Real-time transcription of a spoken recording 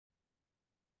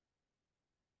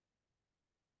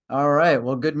All right.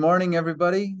 Well, good morning,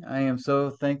 everybody. I am so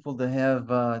thankful to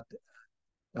have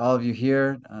all of you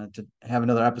here to have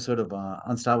another episode of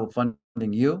Unstoppable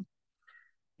Funding You.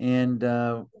 And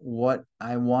what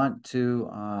I want to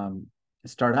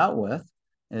start out with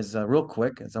is real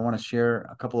quick, is I want to share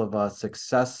a couple of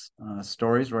success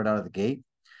stories right out of the gate.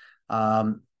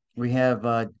 Um, we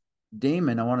have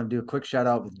Damon. I want to do a quick shout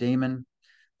out with Damon.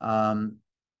 Um,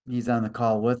 he's on the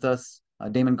call with us.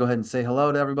 Damon, go ahead and say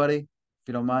hello to everybody. If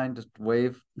you don't mind, just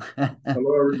wave.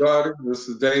 Hello, everybody. This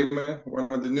is Damon,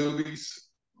 one of the newbies.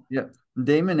 Yeah,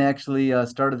 Damon actually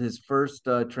started his first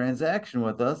transaction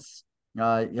with us.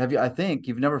 Have you? I think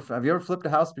you've never. Have you ever flipped a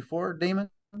house before,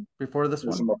 Damon? Before this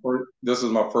This is one, my first. This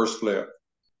is my first flip.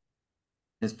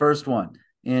 his first one,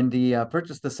 and he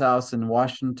purchased this house in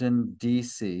Washington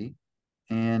D.C.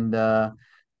 And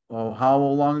well, how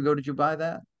long ago did you buy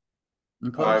that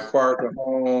and I close? acquired the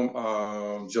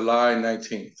home July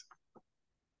 19th.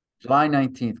 July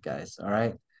 19th, guys. All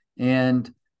right,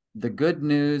 and the good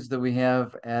news that we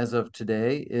have as of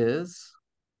today is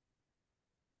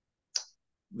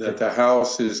That the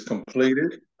house is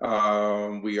completed.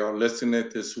 We are listing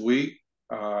it this week.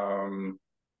 Um,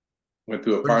 Went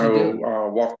through a what did you final do?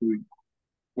 walkthrough.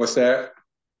 What's that?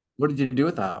 What did you do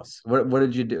with the house? What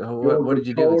did you do? It What was did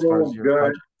you a do as far as total your gut,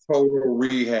 project? total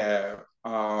rehab.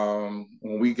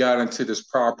 When we got into this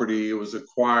property, it was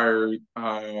acquired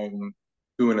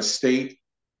through an estate.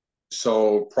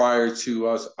 So prior to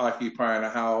us occupying the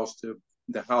house,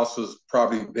 the house was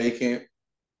probably vacant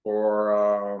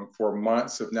for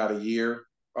months, if not a year,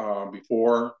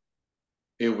 before.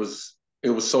 It was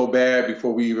so bad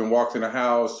before we even walked in the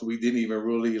house. We didn't even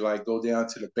really like go down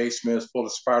to the basement. It's full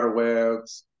of spider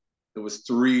webs. There was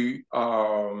three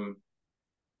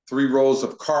rows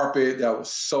of carpet that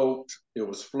was soaked. It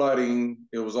was flooding.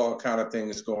 It was all kind of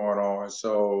things going on.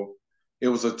 So it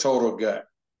was a total gut.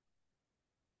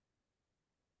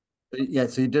 Yeah,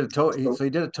 so you did a total. So So you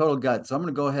did a total gut. So I'm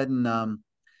going to go ahead and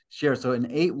share. So in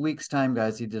 8 weeks' time,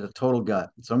 guys, he did a total gut.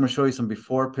 So I'm going to show you some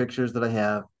before pictures that I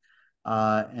have,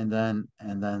 and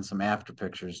then some after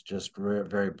pictures, just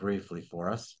very briefly for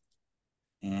us.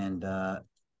 And I'm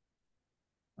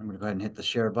going to go ahead and hit the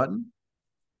share button.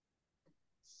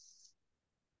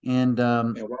 And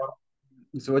and while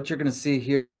so what you're going to see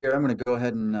here, I'm going to go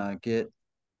ahead and get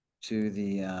to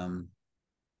the.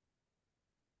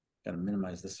 Got to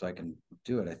minimize this so I can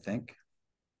do it, I think.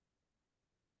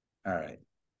 All right.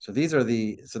 So these are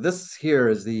so this here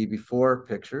is the before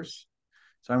pictures.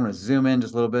 So I'm going to zoom in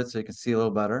just a little bit so you can see a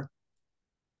little better.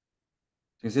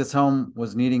 Because this home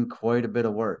was needing quite a bit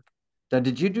of work. Now,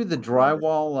 did you do the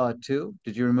drywall too?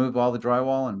 Did you remove all the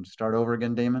drywall and start over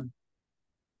again, Damon?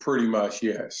 pretty much,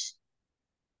 yes.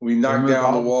 We So knocked removed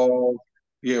down the all. wall.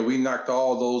 Yeah, we knocked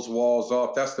all those walls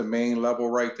off. That's the main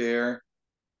level right there.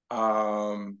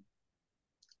 Um,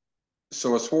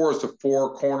 so as far as the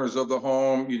four corners of the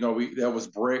home, we that was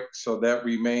brick, so that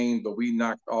remained, but we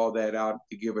knocked all that out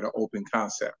to give it an open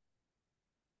concept.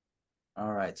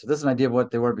 All right. So this is an idea of what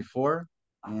they were before.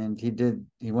 And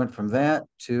he went from that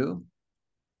to,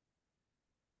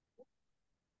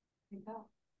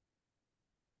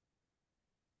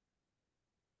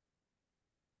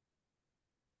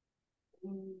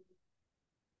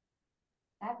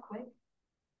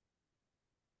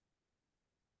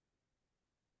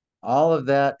 all of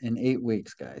that in 8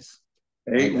 weeks, guys.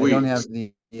 Eight I don't have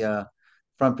weeks. the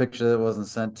front picture that wasn't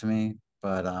sent to me,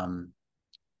 but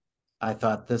I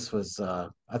thought this was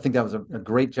I think that was a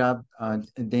great job,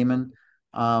 Damon.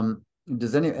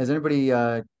 Has anybody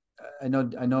I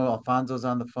know Alfonso's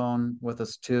on the phone with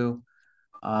us too.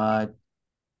 Uh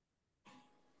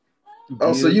do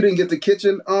Oh, so you you didn't get the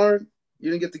kitchen, Arn?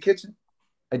 You didn't get the kitchen?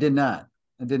 I did not.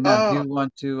 I did not. Do Oh, you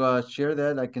want to share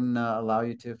that? I can allow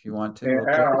you to if you want to, And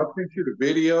real Al, quick. I sent you the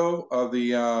video of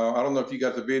the. I don't know if you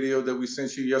got the video that we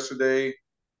sent you yesterday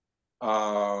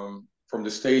from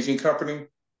the staging company.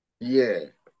 yeah.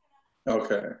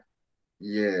 Okay.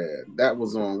 Yeah. That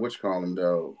was on which column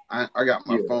though? I got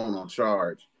my Yeah. phone on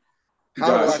charge. How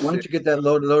do I Gotcha. Why share? don't you get that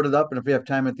loaded up, and if we have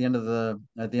time at the end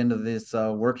of this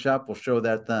workshop, we'll show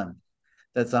that then.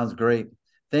 That sounds great.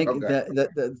 Okay.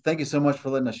 Thank you so much for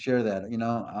letting us share that.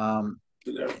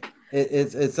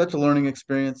 It's such a learning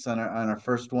experience on our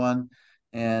first one,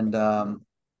 and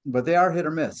but they are hit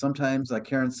or miss. Sometimes, like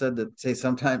Karen said, that say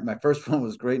sometimes my first one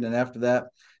was great, and after that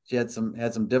she had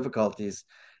some difficulties,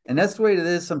 and that's the way it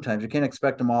is. Sometimes you can't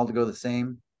expect them all to go the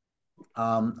same.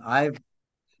 I've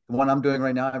The one I'm doing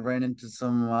right now, I've ran into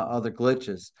some other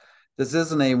glitches. This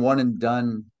isn't a one and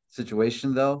done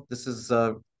situation, though. This is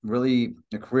really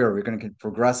a career. We're going to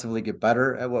progressively get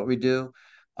better at what we do.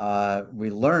 we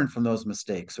learn from those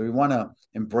mistakes. So we want to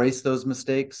embrace those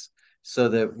mistakes so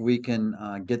that we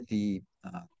can get the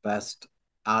best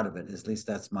out of it. At least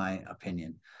that's my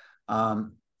opinion.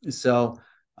 So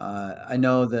I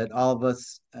know that all of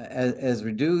us, as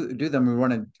we do them, we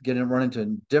want to run into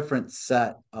a different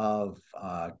set of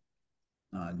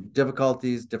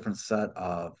difficulties, different set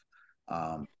of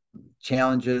um,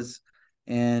 challenges.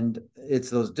 And it's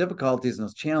those difficulties and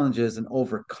those challenges and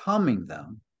overcoming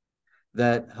them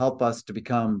that help us to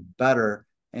become better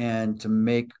and to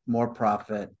make more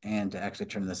profit and to actually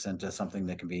turn this into something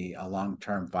that can be a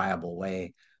long-term viable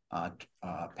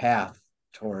path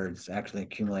towards actually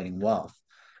accumulating wealth.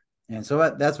 And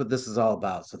so that's what this is all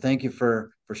about. So thank you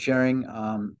for sharing.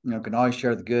 Can always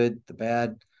share the good, the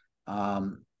bad,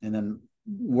 and then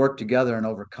work together and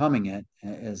overcoming it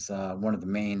is one of the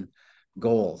main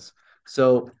goals.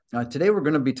 So today we're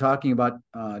going to be talking about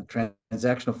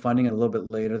transactional funding a little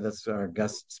bit later. That's our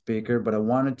guest speaker, but I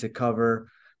wanted to cover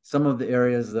some of the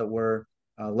areas that were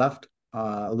left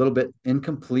a little bit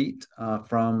incomplete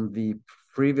from the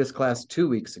previous class 2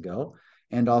 weeks ago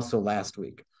and also last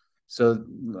week. So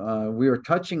we were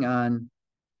touching on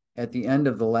at the end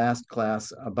of the last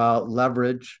class about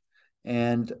leverage,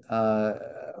 and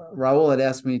Raul had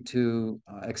asked me to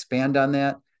expand on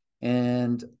that,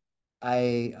 and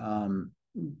I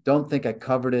don't think I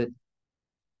covered it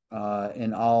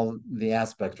in all the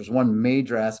aspects. There's one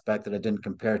major aspect that I didn't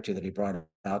compare to that he brought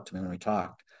out to me when we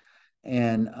talked,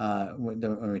 and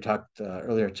when we talked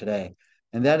earlier today,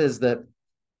 and that is that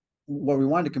what we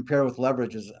wanted to compare with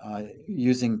leverage is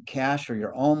using cash or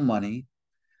your own money,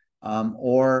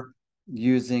 or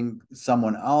using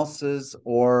someone else's,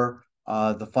 or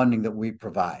the funding that we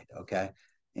provide, okay?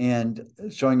 And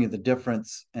showing you the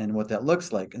difference and what that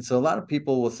looks like. And so a lot of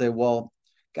people will say, well,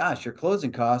 gosh, your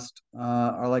closing costs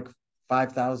are like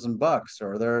 $5,000,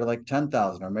 or they're like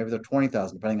 10,000, or maybe they're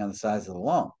 20,000, depending on the size of the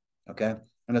loan, okay?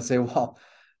 And I say, well,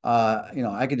 I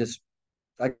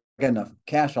got enough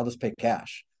cash, I'll just pay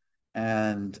cash.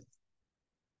 And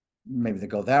maybe they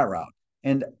go that route.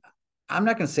 And I'm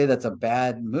not going to say that's a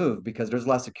bad move because there's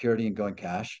less security in going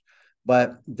cash,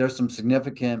 but there's some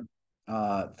significant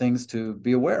things to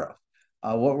be aware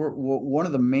of. One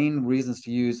of the main reasons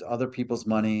to use other people's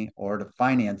money or to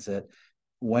finance it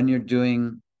when you're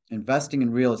doing investing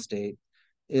in real estate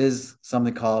is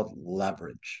something called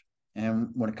leverage.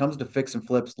 And when it comes to fix and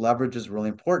flips, leverage is really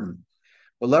important.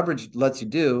 What leverage lets you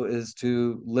do is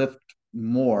to lift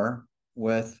more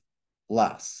with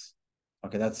less.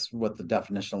 Okay, that's what the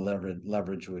definition of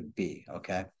leverage would be.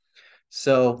 Okay,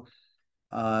 so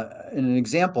in an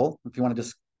example, if you want to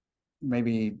just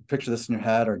maybe picture this in your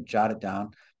head or jot it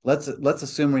down, let's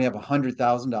assume we have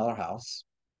 $100,000 house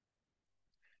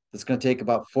that's going to take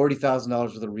about $40,000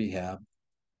 worth of rehab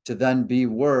to then be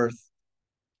worth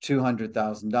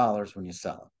 $200,000 when you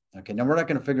sell it. Okay, now we're not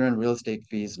going to figure in real estate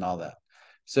fees and all that.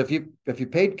 So if you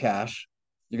paid cash,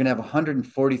 you're going to have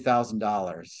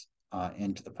 $140,000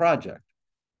 into the project.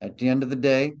 At the end of the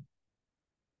day,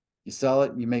 you sell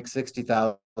it, you make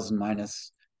 60,000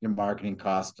 minus your marketing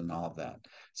cost and all of that.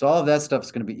 So all of that stuff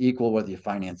is going to be equal whether you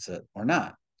finance it or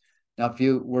not. Now, if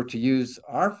you were to use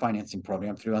our financing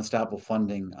program through Unstoppable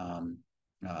Funding,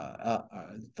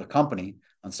 the company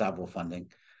Unstoppable Funding,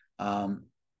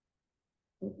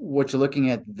 what you're looking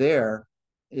at there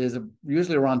is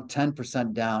usually around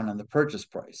 10% down on the purchase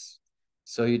price.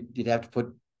 So you'd have to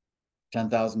put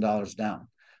 $10,000 down.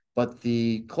 But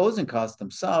the closing costs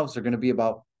themselves are going to be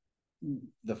about,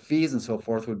 the fees and so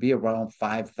forth would be around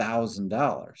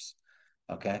 $5,000.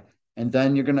 Okay. And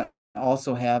then you're going to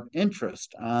also have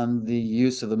interest on the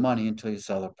use of the money until you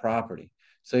sell the property.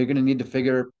 So you're going to need to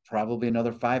figure probably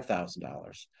another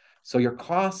 $5,000. So your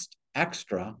cost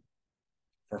extra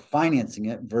for financing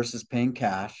it versus paying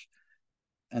cash,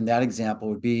 and that example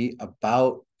would be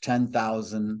about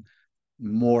 10,000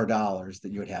 more dollars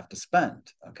that you would have to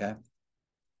spend. Okay.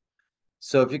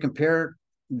 So if you compare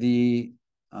the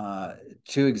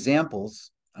two examples,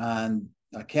 on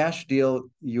a cash deal,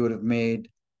 you would have made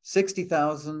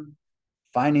 60,000.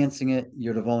 Financing it,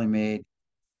 you'd have only made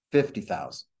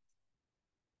 50,000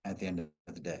 at the end of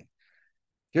the day.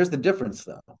 Here's the difference,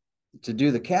 though. To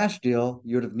do the cash deal,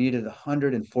 you would have needed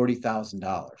 $140,000.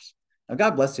 Now,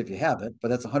 God bless you if you have it, but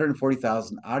that's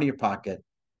 $140,000 out of your pocket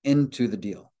into the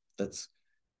deal that's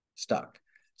stuck.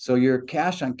 So your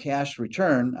cash on cash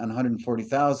return on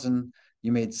 140,000,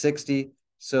 you made 60.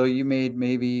 So you made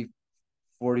maybe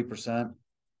 40%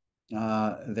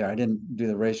 there. I didn't do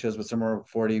the ratios, but somewhere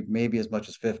 40, maybe as much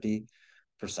as 50%.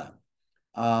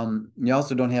 You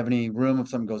also don't have any room if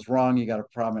something goes wrong. You got a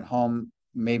problem at home.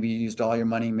 Maybe you used all your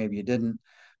money, maybe you didn't.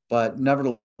 But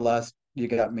nevertheless, you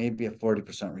got maybe a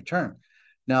 40% return.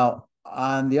 Now,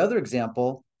 on the other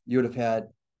example, you would have had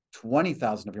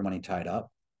 20,000 of your money tied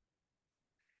up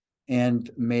and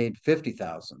made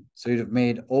 50,000. So you'd have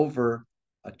made over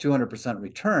a 200%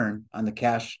 return on the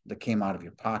cash that came out of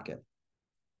your pocket.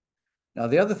 Now,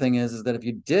 the other thing is that if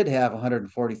you did have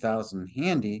 140,000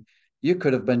 handy, you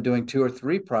could have been doing 2 or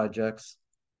 3 projects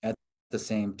at the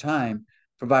same time,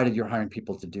 provided you're hiring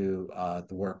people to do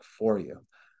the work for you.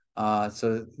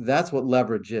 So that's what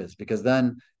leverage is, because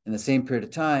then in the same period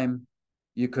of time,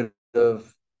 you could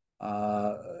have,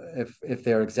 if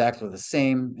they're exactly the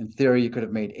same, in theory, you could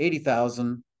have made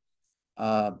 80,000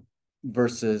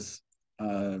 versus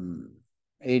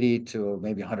 80 to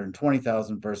maybe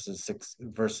 120,000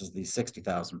 versus the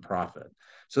 60,000 profit.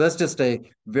 So that's just a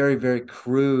very, very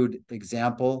crude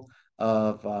example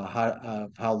of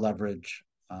how leverage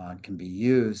can be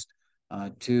used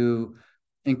to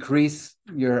increase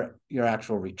your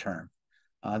actual return.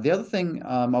 The other thing,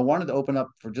 I wanted to open up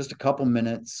for just a couple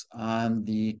minutes on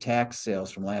the tax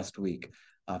sales from last week.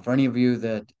 For any of you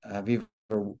that have either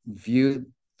viewed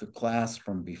the class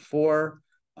from before,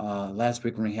 last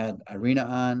week when we had Irina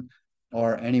on,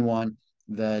 or anyone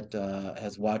that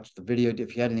has watched the video,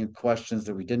 if you had any questions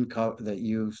that we didn't cover, that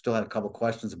you still had a couple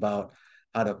questions about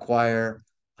how to acquire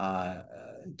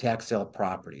tax sale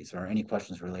properties, or any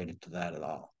questions related to that at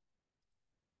all.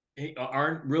 Hey,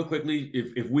 Arn, real quickly,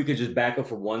 if we could just back up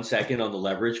for 1 second on the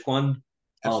leverage one.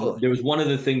 Absolutely. There was one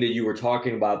other thing that you were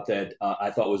talking about that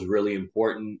I thought was really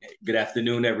important. Good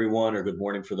afternoon, everyone, or good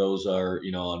morning for those who are,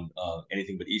 on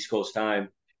anything but East Coast time,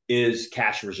 is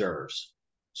cash reserves.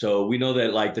 So we know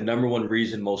that like the number one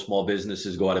reason most small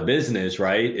businesses go out of business,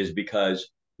 right, is because,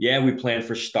 yeah, we plan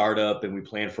for startup and we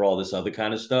plan for all this other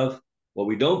kind of stuff. What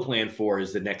we don't plan for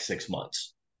is the next 6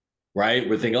 months, right?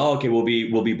 We're thinking, oh, okay, we'll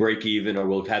be break even, or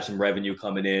we'll have some revenue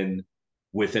coming in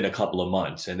within a couple of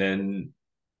months, and then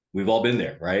we've all been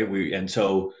there, right? And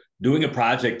so doing a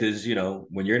project is,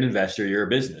 when you're an investor, you're a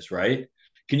business, right?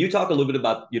 Can you talk a little bit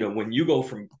about, when you go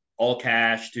from all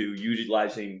cash to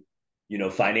utilizing,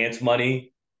 finance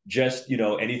money, just,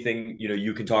 anything,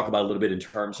 you can talk about a little bit in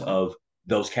terms of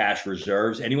those cash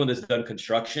reserves. Anyone that's done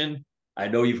construction, I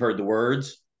know you've heard the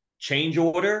words change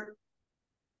order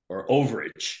or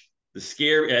overage. I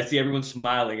see everyone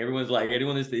smiling. Everyone's like,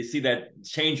 they see that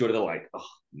change order, they're like, oh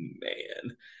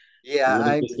man, Yeah,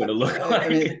 what is this going to look like? I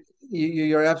mean,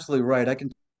 you're absolutely right. I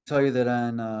can tell you that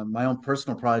on my own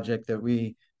personal project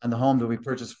on the home that we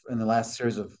purchased in the last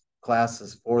series of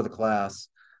classes for the class,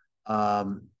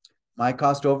 my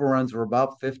cost overruns were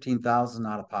about 15,000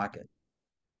 out of pocket.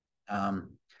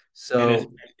 So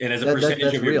and as a percentage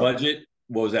that's of your real. budget,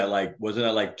 what was that like? Wasn't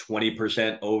that like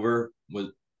 20% over?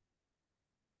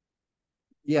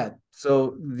 Yeah.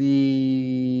 So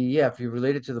if you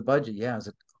relate it to the budget, yeah,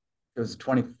 it was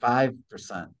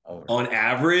 25% over. On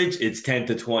average, it's 10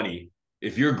 to 20.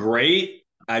 If you're great,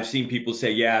 I've seen people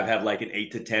say, yeah, I've had like an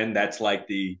 8 to 10. That's like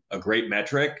a great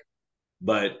metric.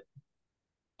 But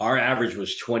our average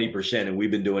was 20%, and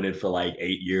we've been doing it for like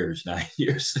 8 years, 9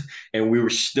 years. And we were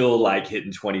still like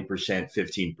hitting 20%,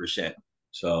 15%.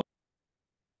 So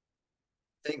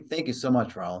Thank you so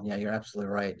much, Raul. Yeah, you're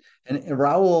absolutely right. And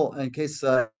Raul, in case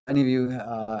any of you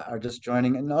are just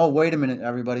joining, and oh, wait a minute,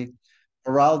 everybody.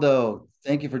 Geraldo,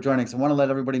 thank you for joining us. I want to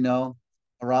let everybody know,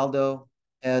 Geraldo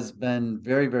has been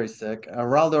very, very sick.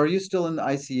 Geraldo, are you still in the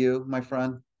ICU, my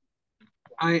friend?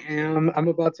 I am. I'm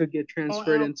about to get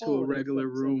transferred into a regular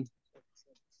room.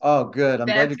 Oh, good. I'm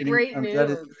glad That's you're getting. great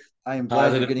news. I am glad you're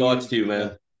positive getting. thoughts to you,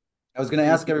 man. I was going to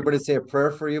ask everybody to say a prayer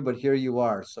for you, but here you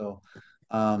are. So,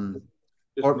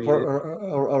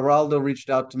 Geraldo reached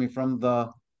out to me from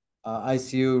the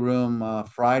ICU room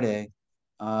Friday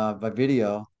by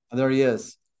video. There he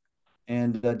is,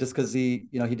 and just because he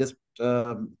just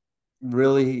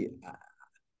really,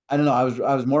 I don't know.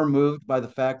 I was more moved by the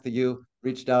fact that you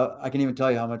reached out. I can't even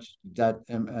tell you how much that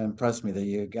impressed me that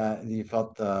you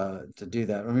felt to do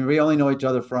that. I mean, we only know each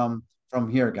other from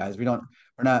here, guys.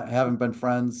 Haven't been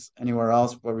friends anywhere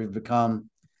else, but we've become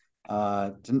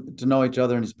to know each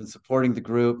other, and he's been supporting the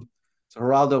group. So,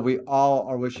 Geraldo, we all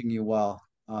are wishing you well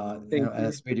and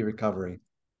a speedy recovery.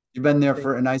 You've been there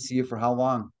in ICU for how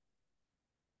long?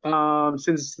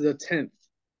 Since the 10th,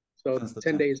 so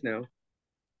 10 days now.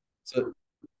 So,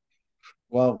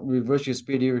 well, we wish you a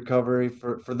speedy recovery.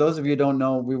 For those of you who don't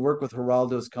know, we work with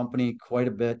Geraldo's company quite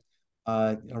a bit.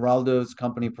 Geraldo's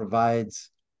company provides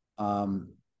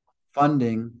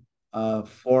funding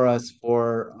for us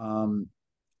for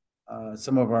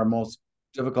some of our most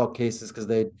difficult cases, because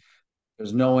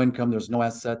there's no income, there's no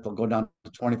asset. They'll go down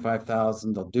to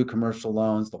 25,000. They'll do commercial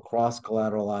loans. They'll cross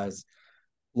collateralize.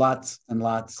 lots and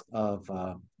lots of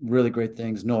really great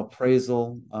things. No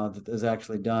appraisal that is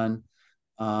actually done.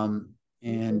 And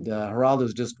Geraldo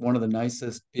is just one of the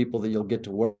nicest people that you'll get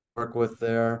to work with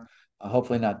there.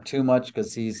 Hopefully not too much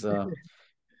because he's the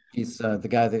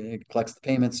guy that collects the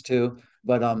payments too.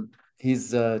 But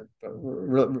he's but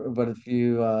if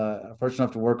you are fortunate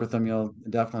enough to work with him, you'll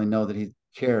definitely know that he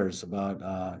cares about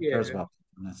cares Yeah. about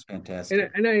them. That's And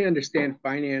fantastic. and I understand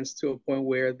finance to a point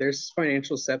where there's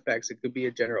financial setbacks. It could be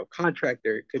a general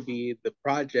contractor, it could be the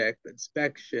project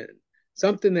inspection,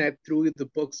 something that threw the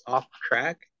books off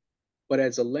track. But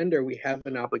as a lender, we have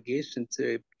an obligation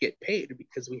to get paid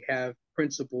because we have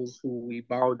principals who we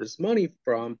borrowed this money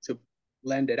from to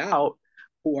lend it out,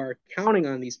 who are counting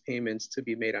on these payments to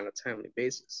be made on a timely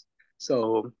basis.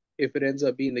 So if it ends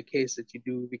up being the case that you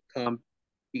do become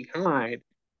behind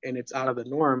and it's out of the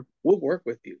norm, we'll work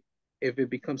with you. If it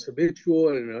becomes habitual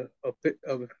and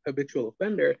a habitual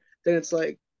offender, then it's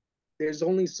like there's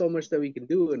only so much that we can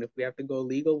do. And if we have to go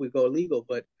legal, we go legal.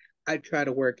 But I try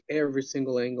to work every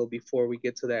single angle before we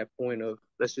get to that point of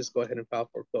let's just go ahead and file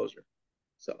foreclosure.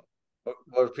 So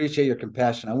Well, appreciate your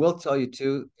compassion. I will tell you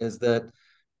too is that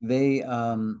they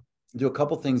do a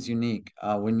couple things unique.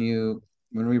 When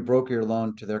we broker your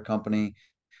loan to their company,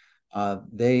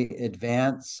 they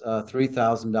advance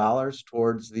 $3,000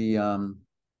 towards the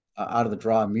out of the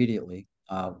draw immediately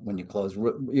when you close.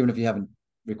 Even if you haven't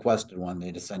requested one,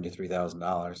 they just send you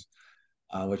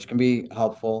 $3,000, which can be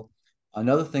helpful.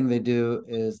 Another thing they do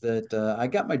is that I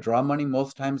got my draw money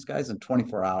most times, guys, in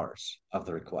 24 hours of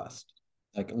the request.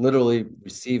 Like literally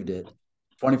received it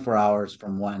 24 hours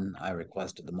from when I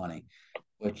requested the money,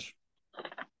 which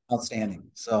outstanding.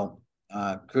 So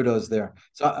kudos there.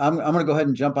 So I'm going to go ahead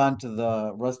and jump on to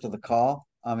the rest of the call.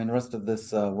 I mean, the rest of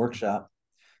this workshop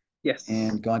yes,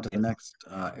 and go on to the next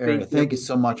area. thank you. Thank you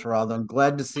so much, Geraldo. I'm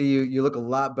glad to see you. You look a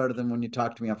lot better than when you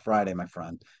talked to me on Friday, my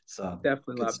friend. So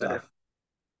Definitely a good lot better. stuff.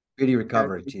 Speedy Yeah,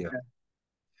 recovery to you.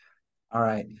 All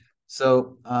right.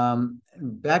 So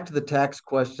back to the tax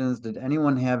questions. Did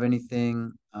anyone have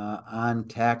anything on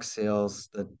tax sales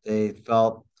that they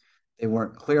felt they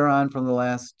weren't clear on from the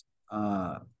last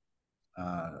uh,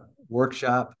 uh,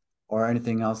 workshop or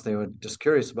anything else they were just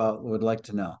curious about, would like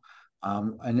to know?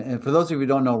 And for those of you who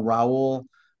don't know, Raul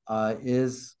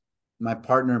is my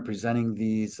partner in presenting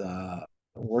these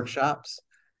workshops.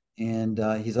 And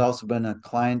he's also been a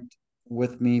client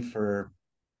with me for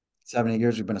 7, 8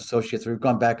 years. We've been associates. We've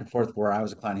gone back and forth where I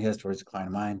was a client of his, where he's a client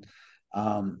of mine.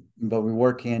 But we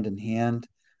work hand in hand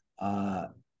uh,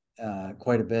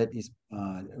 quite a bit. He's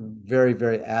very,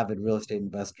 very avid real estate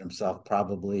investor himself.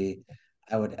 Probably,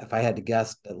 I would, if I had to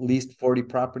guess, at least 40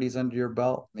 properties under your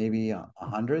belt, maybe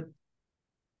 100.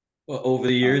 Well, over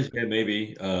the Uh, years, yeah,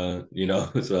 maybe,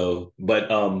 so, but,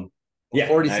 well, yeah,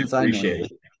 40 I since I know appreciate you.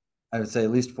 it. I would say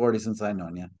at least 40 since I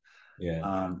known you.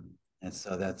 Yeah. And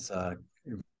so that's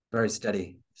very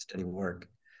steady work.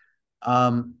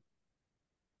 Um,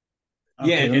 Yeah,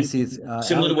 okay, let me and see.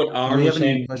 similar to Alan, what do we Aaron have was any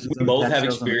saying, questions we on the both tax have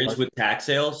sales on the experience question? with tax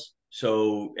sales.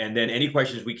 So, and then any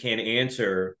questions we can't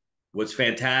answer, what's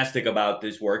fantastic about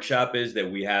this workshop is that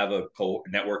we have a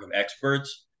network of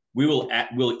experts. We'll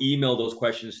email those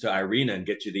questions to Irina and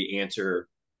get you the answer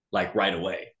like right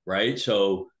away, right?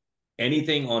 So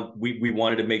anything on we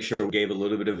wanted to make sure we gave a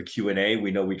little bit of a Q&A.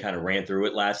 We know we kind of ran through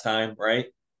it last time, right?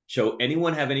 So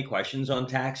anyone have any questions on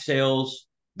tax sales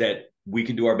that we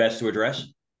can do our best to address?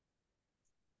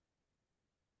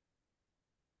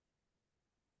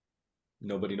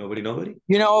 Nobody, nobody, nobody.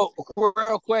 You know,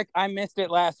 real quick, I missed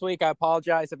it last week. I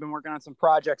apologize. I've been working on some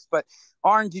projects. But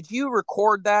Arn, did you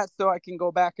record that so I can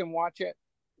go back and watch it?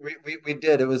 We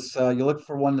did. It was you look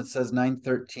for one that says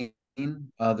 9/13,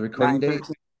 the recording date.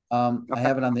 9:13. I Okay.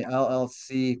 have it on the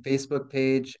LLC Facebook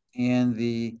page and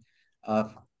the uh,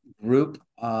 group,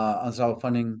 Unsolved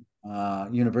Funding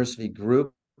University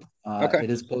group. Okay. It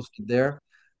is posted there.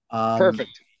 Um,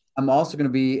 Perfect. I'm also going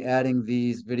to be adding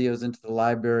these videos into the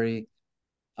library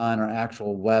on our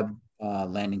actual web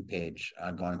landing page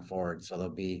going forward. So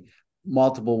there'll be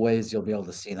multiple ways you'll be able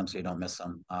to see them so you don't miss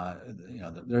them.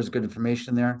 There's good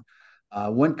information there.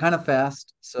 Went kind of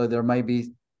fast, so there might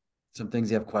be some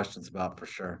things you have questions about for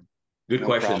sure. Good No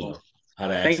question, problem. though. How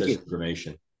to Thank access you.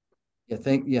 information.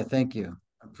 Thank you.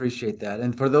 Appreciate that.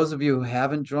 And for those of you who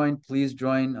haven't joined, please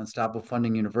join Unstoppable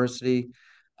Funding University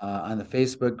on the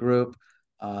Facebook group.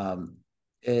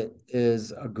 It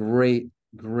is a great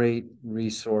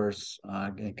resource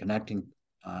in connecting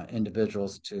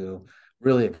individuals to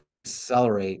really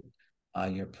accelerate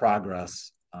your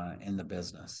progress in the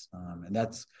business. And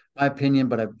that's my opinion,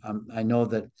 but I know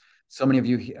that so many of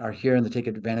you are here and to take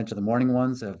advantage of the morning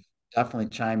ones have definitely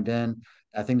chimed in.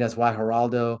 I think that's why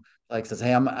Geraldo like says,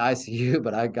 "Hey, I'm ICU,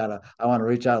 but I want to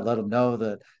reach out and let him know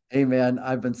that, hey, man,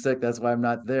 I've been sick. That's why I'm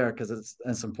not there because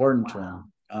it's important to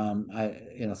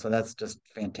him." So that's just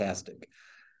fantastic.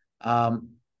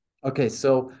 Um, okay,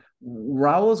 so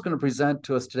Raul is going to present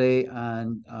to us today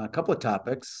on a couple of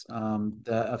topics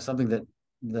of something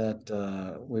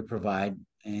that we provide,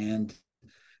 and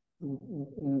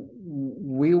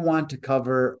we want to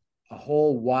cover a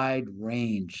whole wide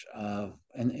range of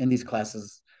in these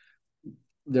classes.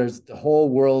 There's the whole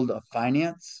world of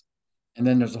finance, and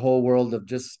then there's a whole world of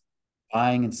just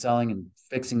buying and selling and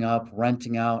fixing up,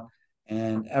 renting out,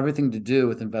 and everything to do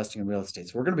with investing in real estate.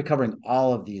 So we're going to be covering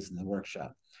all of these in the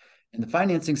workshop. In the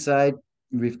financing side,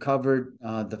 we've covered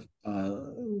the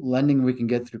lending we can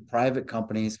get through private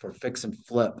companies for fix and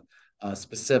flip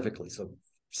specifically. So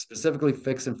specifically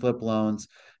fix and flip loans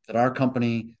that our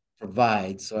company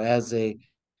provides. So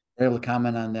we're able to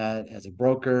comment on that as a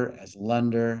broker, as a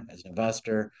lender, as an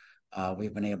investor.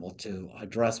 We've been able to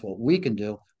address what we can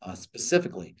do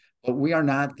specifically, but we are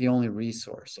not the only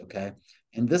resource, okay?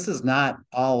 And this is not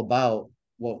all about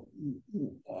what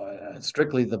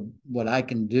strictly what I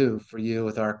can do for you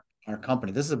with our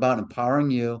company. This is about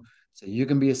empowering you so you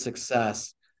can be a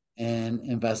success in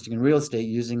investing in real estate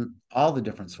using all the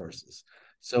different sources.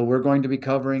 So we're going to be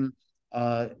covering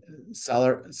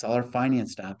seller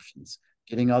financed options,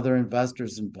 getting other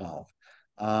investors involved,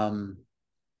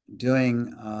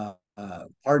 doing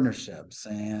partnerships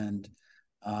and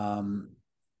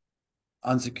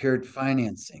unsecured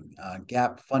financing,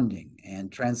 gap funding,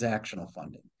 and transactional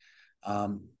funding.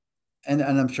 And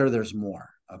I'm sure there's more.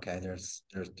 Okay, there's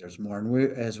more,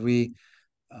 and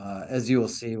as you will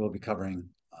see, we'll be covering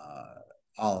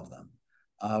all of them.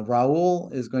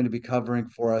 Raul is going to be covering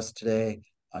for us today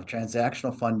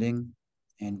transactional funding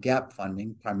and gap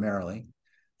funding primarily,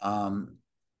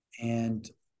 and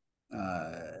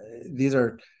these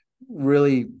are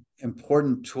really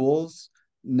important tools.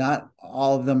 Not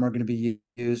all of them are going to be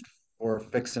used for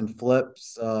fix and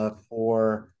flips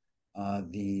for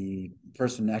the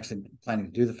person actually planning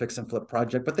to do the fix and flip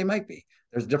project, but they might be.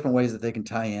 There's different ways that they can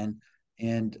tie in.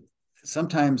 And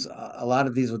sometimes a lot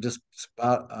of these will just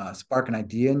spark an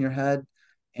idea in your head.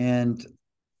 And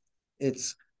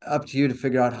it's up to you to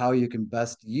figure out how you can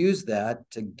best use that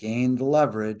to gain the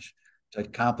leverage to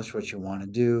accomplish what you want to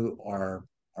do or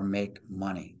make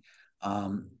money.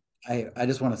 I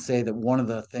just want to say that one of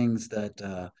the things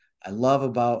that I love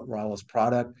about Raul's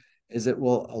product is it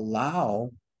will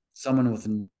allow someone with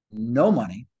no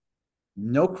money,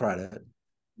 no credit,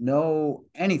 no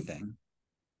anything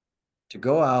to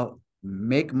go out,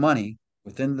 make money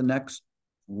within the next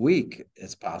week,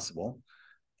 as possible,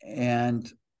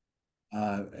 and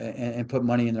put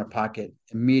money in their pocket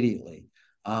immediately.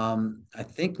 I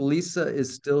think Lisa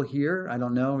is still here. I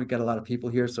don't know. We got a lot of people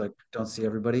here, so I don't see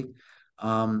everybody.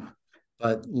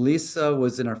 But Lisa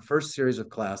was in our first series of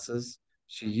classes.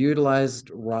 She utilized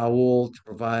Raul to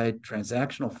provide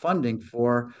transactional funding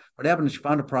for what happened. She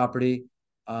found a property,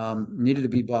 needed to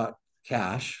be bought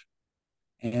cash,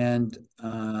 and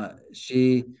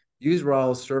she used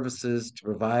Raul's services to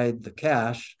provide the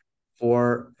cash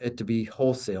for it to be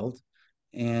wholesaled.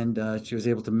 And she was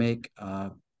able to make,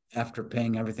 after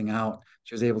paying everything out,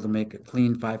 she was able to make a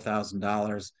clean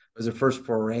 $5,000. It was her first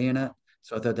foray in it.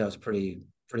 So I thought that was pretty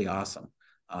awesome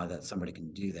that somebody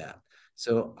can do that.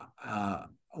 So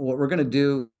what we're going to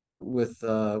do with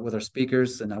our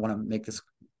speakers, and I want to make this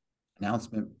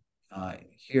announcement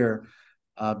here,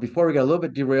 before we got a little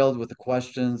bit derailed with the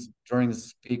questions during the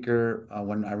speaker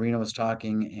when Irina was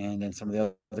talking, and then some of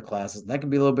the other classes, that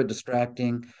can be a little bit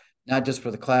distracting, not just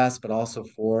for the class, but also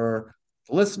for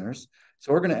the listeners.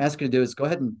 So what we're going to ask you to do is go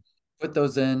ahead and put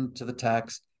those into the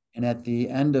text. And at the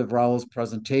end of Raul's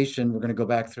presentation, we're going to go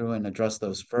back through and address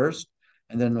those first,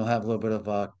 and then we'll have a little bit of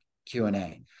a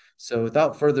Q&A. So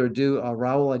without further ado,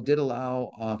 Raul, I did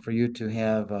allow for you to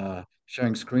have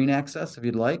sharing screen access if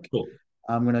you'd like. Cool.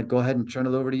 I'm going to go ahead and turn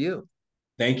it over to you.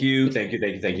 Thank you.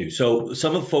 So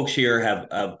some of the folks here have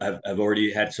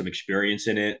already had some experience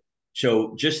in it.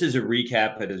 So just as a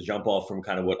recap and as a jump off from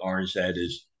kind of what Arn said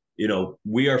is,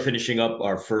 we are finishing up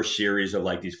our first series of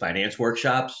like these finance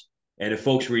workshops. And if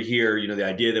folks were here, the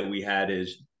idea that we had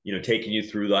is, taking you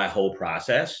through that whole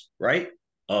process, right?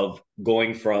 Of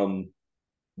going from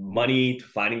money to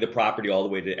finding the property all the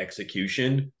way to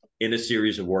execution in a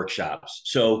series of workshops.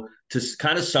 So to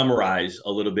kind of summarize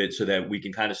a little bit so that we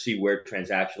can kind of see where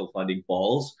transactional funding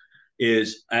falls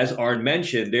is, as Arn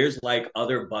mentioned, there's like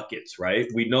other buckets, right?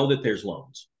 We know that there's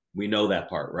loans. We know that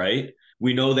part, right?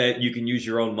 We know that you can use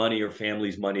your own money or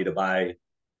family's money to buy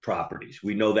properties.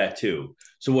 We know that too.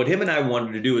 So what him and I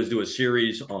wanted to do is do a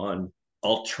series on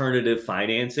alternative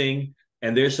financing.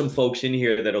 And there's some folks in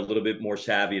here that are a little bit more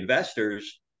savvy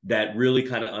investors that really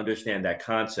kind of understand that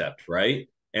concept, right?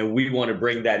 And we want to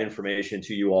bring that information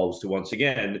to you all to once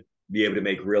again be able to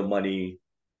make real money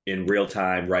in real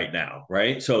time right now,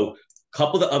 right? So a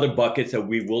couple of the other buckets that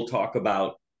we will talk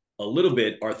about a little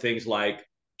bit are things like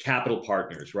capital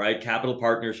partners, right? Capital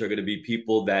partners are going to be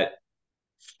people that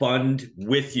fund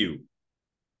with you.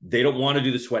 They don't want to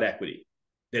do the sweat equity.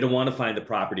 They don't want to find the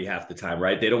property half the time,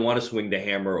 right? They don't want to swing the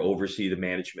hammer or oversee the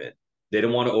management. They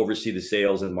don't want to oversee the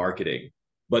sales and marketing,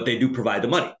 but they do provide the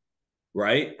money,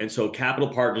 right? And so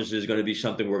capital partners is going to be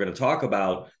something we're going to talk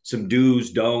about, some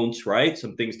do's, don'ts, right?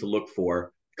 Some things to look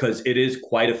for because it is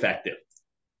quite effective.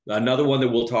 Another one that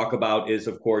we'll talk about is,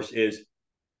 of course, is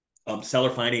seller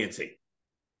financing.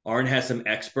 Arn has some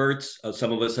experts.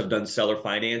 Some of us have done seller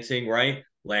financing, right?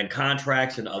 Land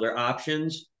contracts and other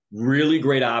options. Really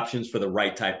great options for the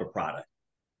right type of product,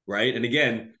 right? And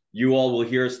again, you all will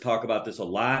hear us talk about this a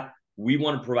lot. We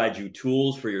want to provide you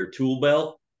tools for your tool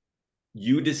belt.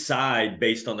 You decide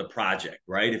based on the project,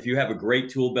 right? If you have a great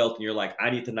tool belt and you're like, I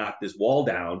need to knock this wall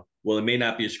down, well, it may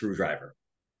not be a screwdriver,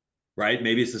 right?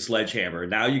 Maybe it's a sledgehammer.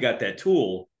 Now you got that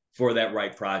tool for that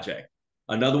right project.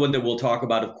 Another one that we'll talk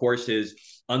about, of course, is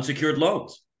unsecured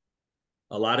loans.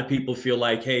 A lot of people feel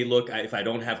like, hey, look, if I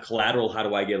don't have collateral, how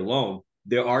do I get a loan?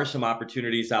 There are some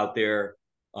opportunities out there,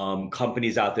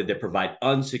 companies out there that provide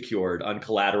unsecured,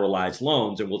 uncollateralized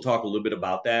loans. And we'll talk a little bit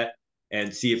about that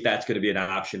and see if that's going to be an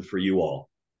option for you all.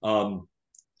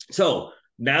 So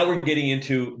now we're getting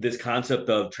into this concept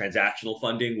of transactional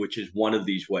funding, which is one of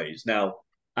these ways. Now,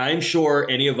 I'm sure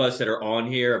any of us that are on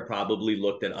here have probably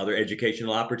looked at other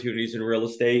educational opportunities in real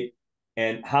estate.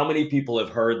 And how many people have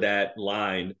heard that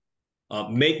line,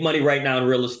 make money right now in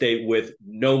real estate with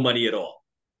no money at all?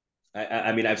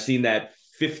 I mean, I've seen that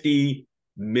 50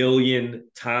 million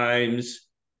times.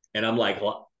 And I'm like,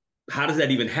 well, how does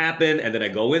that even happen? And then I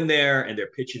go in there and they're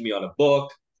pitching me on a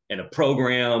book and a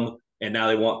program. And now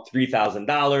they want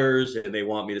 $3,000 and they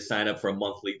want me to sign up for a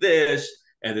monthly this.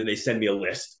 And then they send me a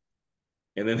list.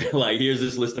 And then they're like, here's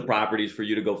this list of properties for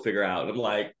you to go figure out. And I'm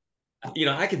like,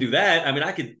 I could do that. I mean,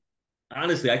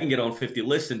 honestly, I can get on 50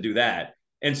 lists and do that.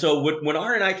 And so when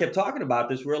Art and I kept talking about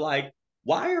this, we're like,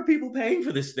 why are people paying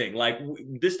for this thing? Like,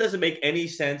 this doesn't make any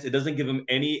sense. It doesn't give them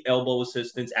any elbow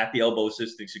assistance, at the elbow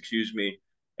assistance, excuse me.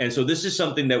 And so this is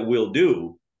something that we'll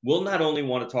do. We'll not only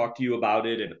want to talk to you about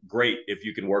it, and great if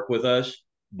you can work with us,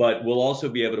 but we'll also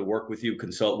be able to work with you,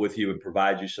 consult with you, and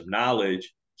provide you some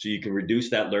knowledge so you can reduce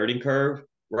that learning curve,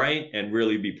 right? And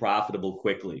really be profitable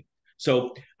quickly.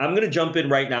 So I'm going to jump in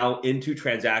right now into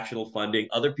transactional funding.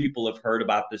 Other people have heard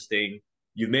about this thing.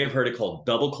 You may have heard it called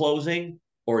double closing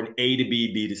or an A to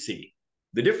B, B to C.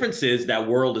 The difference is that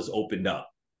world has opened up.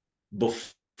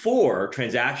 Before,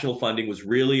 transactional funding was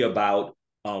really about,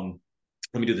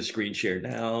 let me do the screen share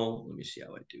now. Let me see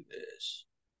how I do this.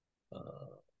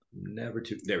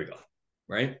 There we go,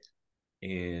 right?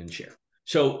 And share.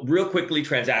 So real quickly,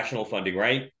 transactional funding,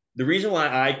 right? The reason why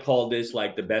I call this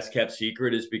like the best kept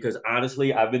secret is because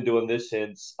honestly, I've been doing this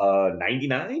since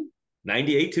 99,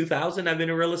 98, 2000. I've been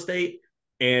in real estate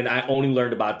and I only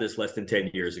learned about this less than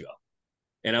 10 years ago.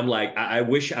 And I'm like, I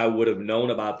wish I would have known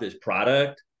about this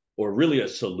product or really a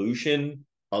solution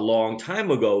a long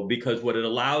time ago, because what it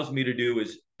allows me to do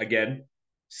is, again,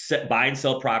 buy and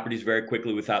sell properties very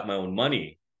quickly without my own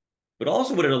money. But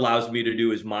also what it allows me to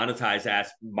do is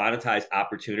monetize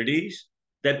opportunities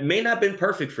that may not have been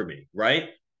perfect for me, right?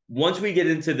 Once we get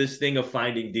into this thing of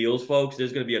finding deals, folks,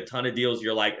 there's going to be a ton of deals.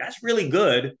 You're like, that's really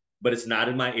good, but it's not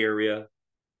in my area.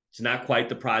 It's not quite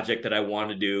the project that I want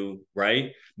to do,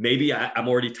 right? Maybe I'm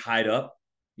already tied up.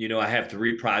 I have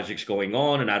 3 projects going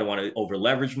on and I don't want to over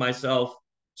leverage myself.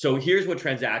 So here's what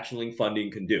transactional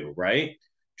funding can do, right?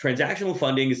 Transactional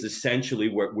funding is essentially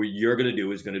what you're going to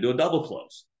do is going to do a double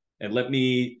close. And let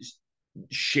me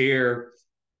share,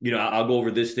 I'll go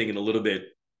over this thing in a little bit.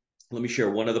 Let me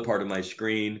share one other part of my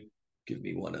screen. Give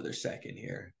me one other second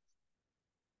here.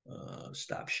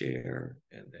 Stop share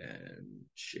and then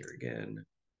share again.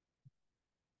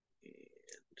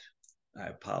 And I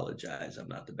apologize. I'm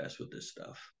not the best with this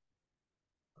stuff.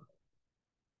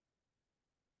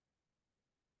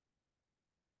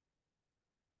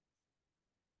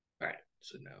 All right.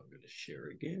 So now I'm going to share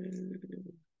again.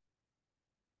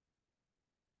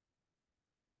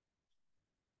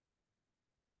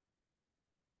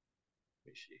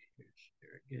 Let me see here.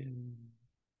 Share again.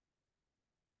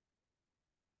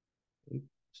 Oops,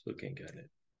 still can't get it.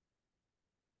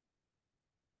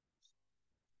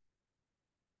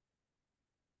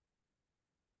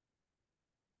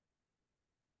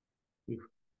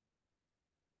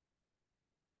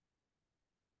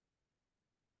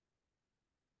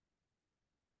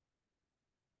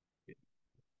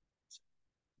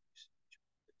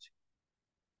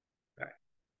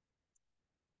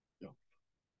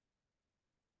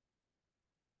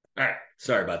 All right.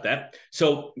 Sorry about that.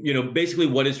 So, basically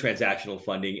what is transactional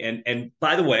funding? And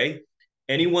by the way,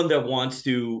 anyone that wants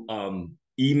to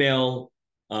email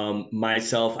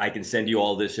myself, I can send you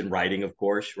all this in writing, of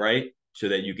course, right? So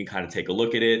that you can kind of take a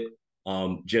look at it.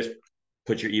 Just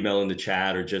put your email in the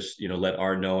chat or just, let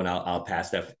R know and I'll pass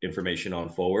that information on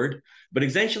forward. But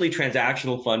essentially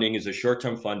transactional funding is a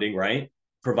short-term funding, right?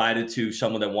 Provided to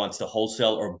someone that wants to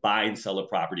wholesale or buy and sell a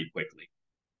property quickly.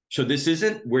 So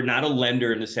we're not a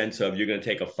lender in the sense of you're going to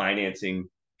take a financing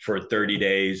for 30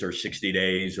 days or 60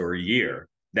 days or a year.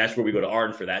 That's where we go to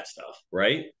ARN for that stuff,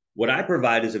 right? What I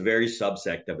provide is a very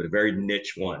subsect of it, a very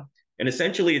niche one. And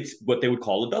essentially it's what they would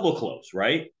call a double close,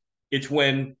 right? It's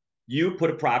when you put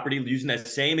a property, using that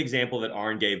same example that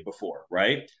ARN gave before,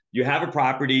 right? You have a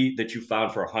property that you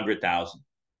found for 100,000.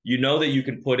 You know that you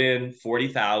can put in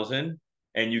 40,000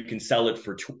 and you can sell it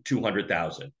for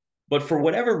 200,000. But for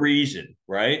whatever reason,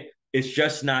 right, it's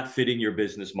just not fitting your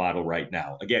business model right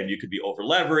now. Again, you could be over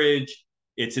leveraged.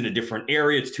 It's in a different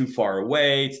area. It's too far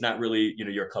away. It's not really,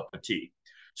 your cup of tea.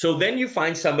 So then you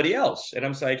find somebody else. And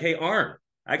I'm like, hey, Arn,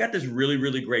 I got this really,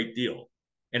 really great deal.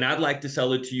 And I'd like to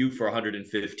sell it to you for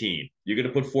 115. You're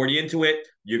going to put 40 into it.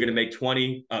 You're going to make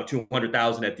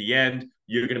 200,000 at the end.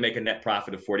 You're going to make a net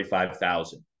profit of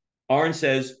 45,000. Arn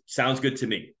says, sounds good to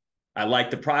me. I like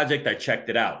the project. I checked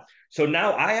it out. So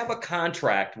now I have a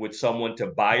contract with someone to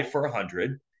buy it for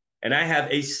 100, and I have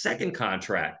a second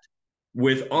contract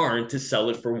with ARN to sell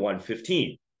it for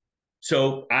 115.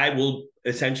 So I will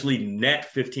essentially net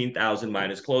 15,000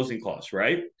 minus closing costs,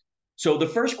 right? So the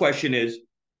first question is,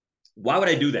 why would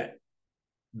I do that?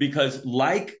 Because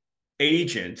like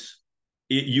agents,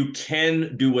 you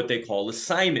can do what they call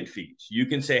assignment fees. You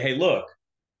can say, hey, look,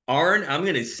 ARN, I'm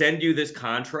going to send you this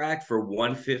contract for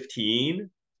 115.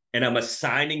 And I'm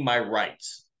assigning my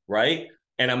rights, right?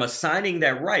 And I'm assigning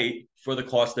that right for the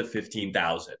cost of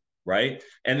 15,000, right?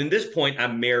 And in this point,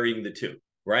 I'm marrying the two,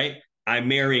 right? I'm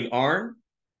marrying ARN,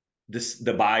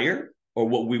 the buyer, or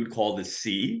what we would call the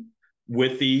C,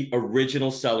 with the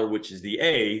original seller, which is the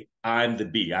A. I'm the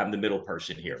B. I'm the middle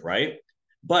person here, right?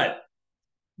 But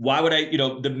why would I,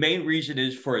 the main reason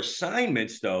is for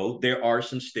assignments, though, there are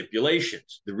some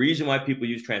stipulations. The reason why people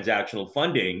use transactional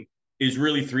funding is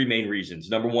really three main reasons.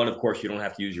 Number one, of course, you don't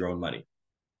have to use your own money.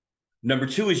 Number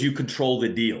two is you control the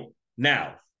deal.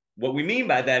 Now, what we mean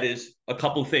by that is a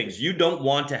couple of things. You don't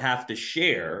want to have to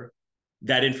share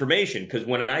that information, because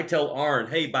when I tell ARN,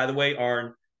 hey, by the way,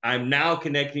 ARN, I'm now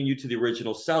connecting you to the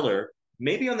original seller,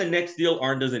 maybe on the next deal,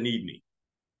 ARN doesn't need me,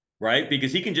 right?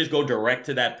 Because he can just go direct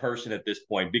to that person at this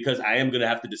point, because I am going to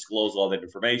have to disclose all that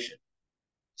information.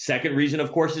 Second reason,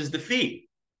 of course, is the fee.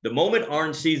 The moment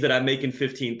ARN sees that I'm making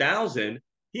 15,000,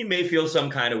 he may feel some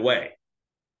kind of way.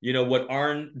 What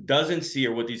ARN doesn't see,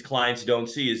 or what these clients don't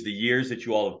see, is the years that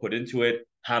you all have put into it,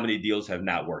 how many deals have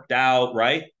not worked out,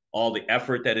 right? All the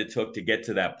effort that it took to get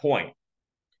to that point.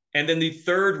 And then the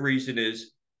third reason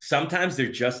is sometimes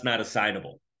they're just not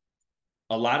assignable.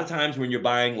 A lot of times when you're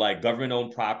buying like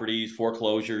government-owned properties,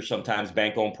 foreclosures, sometimes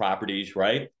bank-owned properties,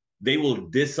 right? They will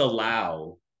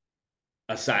disallow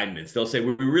assignments. They'll say,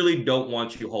 we really don't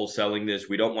want you wholesaling this.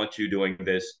 We don't want you doing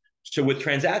this. So with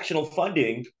transactional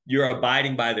funding, you're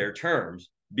abiding by their terms,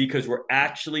 because we're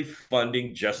actually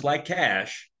funding just like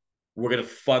cash. We're going to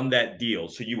fund that deal.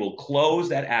 So you will close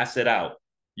that asset out.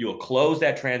 You will close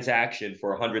that transaction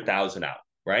for 100,000 out,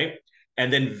 right?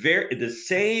 And then the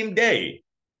same day,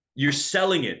 you're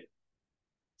selling it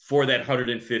for that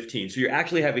 115. So you're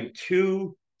actually having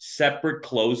two separate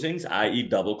closings, i.e.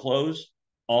 double close,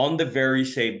 on the very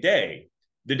same day.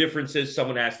 The difference is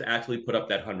someone has to actually put up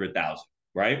that 100,000,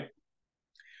 right?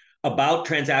 About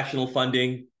transactional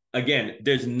funding, again,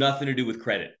 there's nothing to do with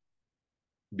credit,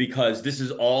 because this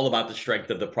is all about the strength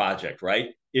of the project, right?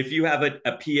 If you have a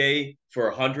PA for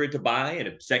 100 to buy and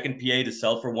a second PA to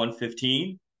sell for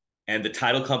 115, and the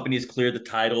title company has cleared the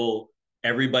title,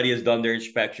 everybody has done their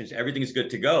inspections, everything is good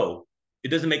to go, it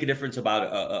doesn't make a difference about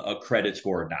a credit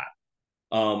score or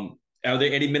not. Are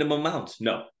there any minimum amounts?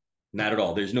 No, not at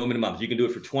all. There's no minimums. You can do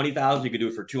it for 20,000, you can do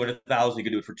it for 200,000, you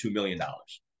can do it for $2 million.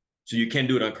 So you can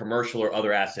do it on commercial or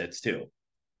other assets too.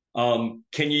 Can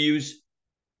you use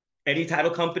any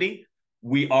title company?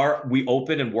 We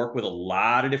open and work with a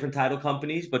lot of different title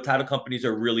companies, but title companies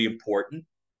are really important.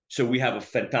 So we have a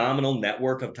phenomenal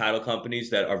network of title companies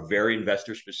that are very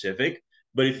investor specific.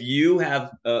 But if you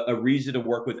have a reason to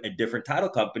work with a different title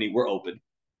company, we're open.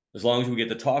 As long as we get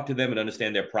to talk to them and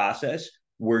understand their process,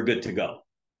 we're good to go.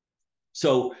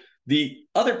 So the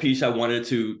other piece I wanted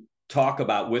to talk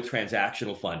about with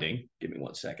transactional funding, give me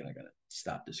 1 second, I got to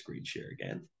stop the screen share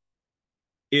again,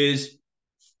 is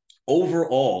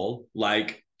overall,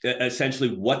 like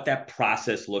essentially what that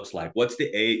process looks like. What's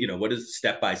what is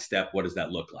step by step? What does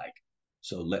that look like?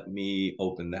 So let me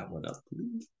open that one up,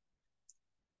 please.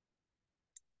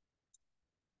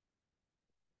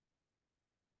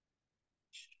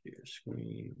 Share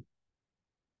screen.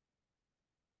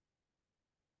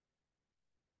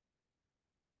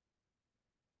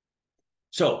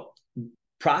 So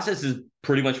process is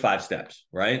pretty much 5 steps,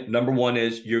 right? Number one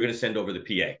is you're going to send over the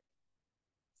PA.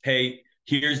 Hey,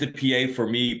 here's the PA for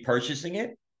me purchasing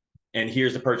it, and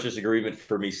here's the purchase agreement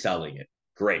for me selling it.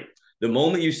 Great. The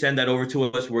moment you send that over to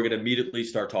us, we're going to immediately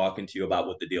start talking to you about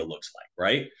what the deal looks like,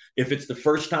 right? If it's the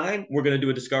first time, we're going to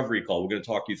do a discovery call. We're going to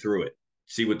talk you through it,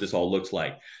 see what this all looks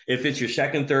like. If it's your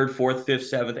second, third, fourth, fifth,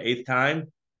 seventh, eighth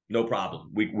time, no problem.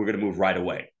 We're going to move right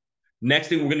away. Next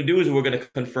thing we're going to do is we're going to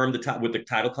confirm with the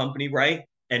title company, right?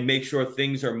 And make sure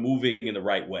things are moving in the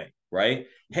right way, right?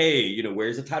 Hey,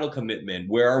 where's the title commitment?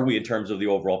 Where are we in terms of the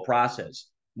overall process?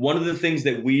 One of the things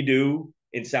that we do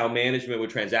in sound management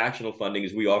with transactional funding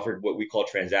is we offer what we call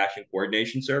transaction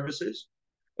coordination services.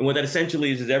 And what that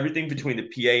essentially is everything between the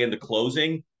PA and the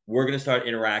closing, we're going to start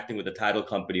interacting with the title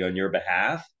company on your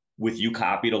behalf, with you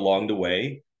copied along the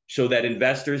way, so that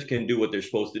investors can do what they're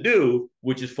supposed to do,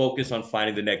 which is focus on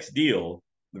finding the next deal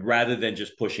rather than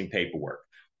just pushing paperwork.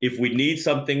 If we need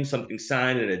something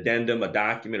signed, an addendum, a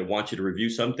document, or want you to review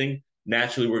something,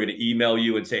 naturally, we're going to email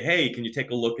you and say, hey, can you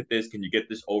take a look at this? Can you get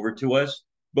this over to us?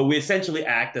 But we essentially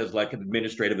act as like an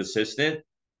administrative assistant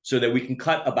so that we can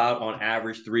cut about, on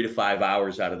average, 3 to 5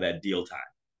 hours out of that deal time.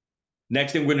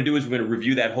 Next thing we're going to do is we're going to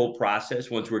review that whole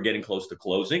process once we're getting close to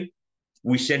closing.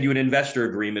 We send you an investor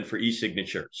agreement for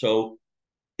e-signature. So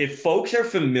if folks are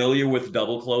familiar with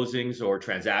double closings or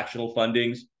transactional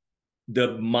fundings,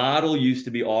 the model used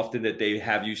to be often that they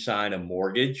have you sign a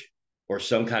mortgage or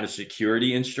some kind of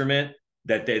security instrument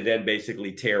that they then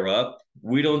basically tear up.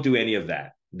 We don't do any of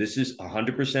that. This is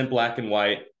 100% black and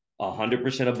white,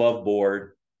 100% above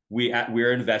board.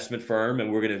 We're an investment firm,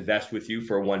 and we're going to invest with you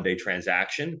for a one-day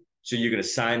transaction. So you're going to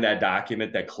sign that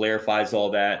document that clarifies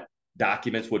all that,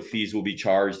 documents what fees will be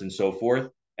charged and so forth,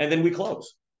 and then we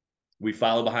close. We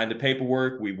follow behind the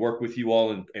paperwork. We work with you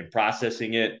all in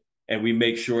processing it, and we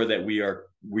make sure that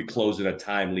we close in a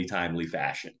timely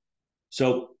fashion.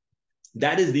 So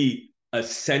that is the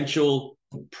essential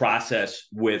process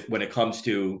when it comes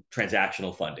to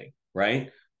transactional funding, right?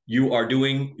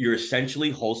 You're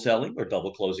essentially wholesaling or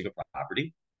double closing a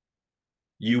property.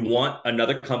 You want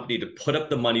another company to put up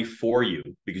the money for you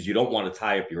because you don't want to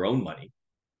tie up your own money.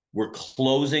 We're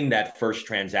closing that first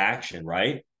transaction,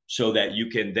 right? So that you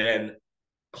can then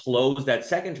close that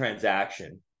second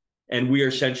transaction, and we are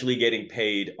essentially getting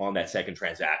paid on that second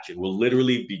transaction. Will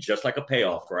literally be just like a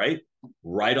payoff, right?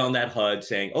 Right on that HUD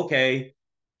saying, okay,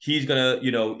 he's gonna,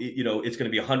 it's gonna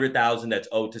be 100,000 that's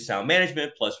owed to sound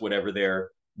management plus whatever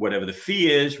the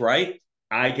fee is, right?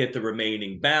 I get the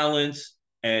remaining balance,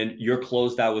 and you're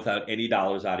closed out without any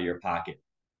dollars out of your pocket.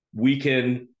 We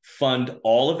can fund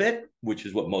all of it, which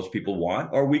is what most people want,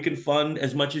 or we can fund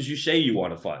as much as you say you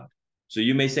want to fund. So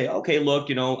you may say, okay, look,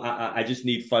 I just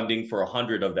need funding for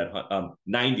 100 of that,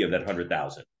 90 of that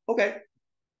 100,000. Okay.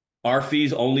 Our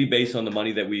fees only based on the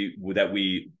money that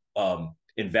we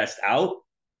invest out.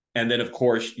 And then, of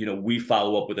course, we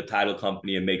follow up with the title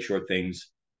company and make sure things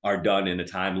are done in a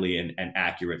timely and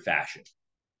accurate fashion.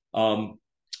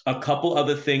 A couple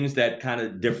other things that kind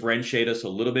of differentiate us a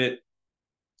little bit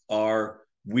are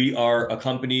we are a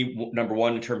company, number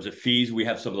one, in terms of fees, we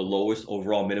have some of the lowest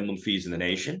overall minimum fees in the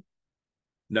nation.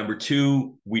 Number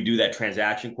two, we do that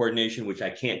transaction coordination, which I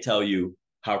can't tell you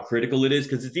how critical it is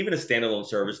because it's even a standalone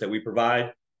service that we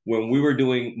provide. When we were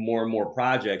doing more and more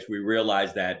projects, we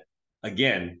realized that,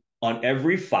 again, on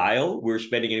every file, we're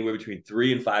spending anywhere between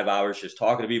 3 and 5 hours just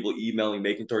talking to people, emailing,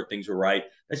 making sure things are right.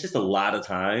 That's just a lot of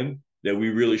time that we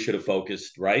really should have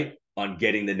focused, right, on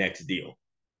getting the next deal.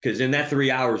 Because in that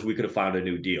 3 hours, we could have found a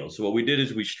new deal. So what we did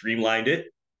is we streamlined it,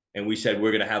 and we said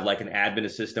we're going to have like an admin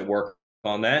assistant work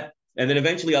on that. And then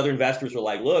eventually other investors were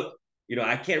like, look,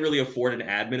 I can't really afford an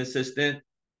admin assistant.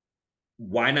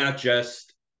 Why not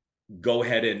just go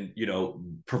ahead and,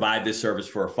 provide this service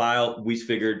for a file? We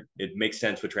figured it makes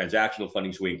sense with transactional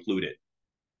funding, so we include it.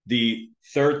 The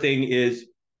third thing is,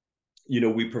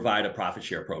 we provide a profit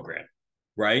share program,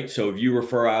 right? So if you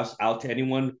refer us out to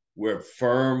anyone, we're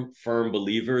firm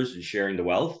believers in sharing the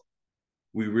wealth.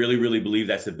 We really, really believe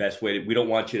that's the best way. We don't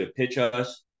want you to pitch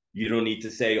us. You don't need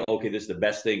to say, okay, this is the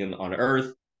best thing on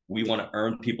earth. We want to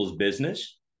earn people's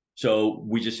business. So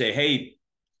we just say, hey,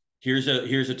 here's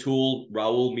a tool.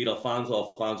 Raul, meet Alfonso.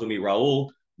 Alfonso, meet Raul.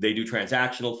 They do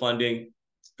transactional funding.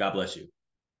 God bless you.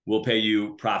 we'll pay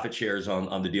you profit shares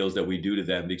on the deals that we do to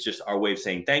them. It's just our way of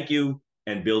saying thank you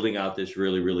and building out this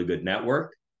really, really good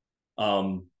network.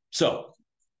 So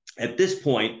at this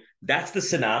point, that's the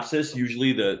synopsis.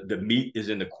 Usually the meat is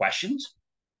in the questions.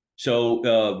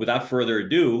 So without further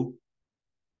ado,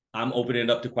 I'm opening it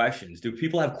up to questions. Do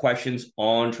people have questions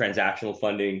on transactional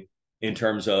funding in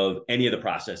terms of any of the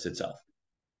process itself?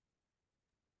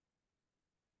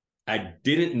 I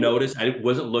didn't notice. I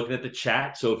wasn't looking at the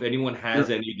chat. So if anyone has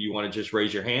any, do you want to just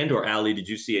raise your hand? Or Ali, did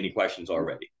you see any questions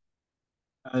already?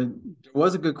 There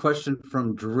was a good question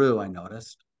from Drew, I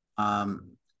noticed.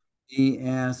 He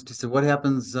said, what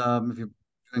happens if you're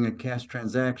doing a cash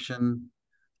transaction?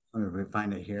 Let me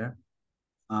find it here.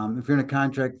 If you're in a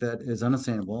contract that is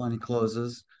unassignable and he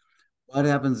closes, what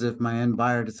happens if my end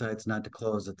buyer decides not to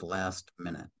close at the last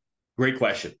minute? Great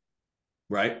question.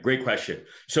 Right? Great question.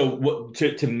 So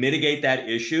to mitigate that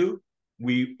issue,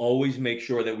 we always make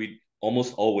sure that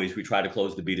almost always try to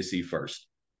close the B2C first,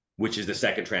 which is the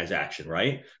second transaction,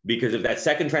 right? Because if that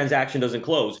second transaction doesn't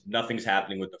close, nothing's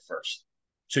happening with the first.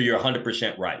 So you're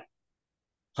 100% right.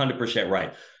 100%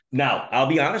 right. Now, I'll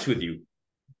be honest with you.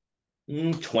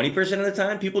 20% of the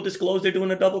time, people disclose they're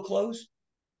doing a double close,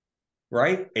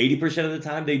 right? 80% of the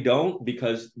time, they don't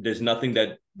because there's nothing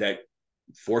that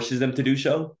forces them to do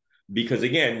so. Because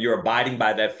again, you're abiding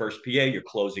by that first PA, you're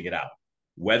closing it out.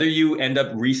 Whether you end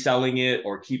up reselling it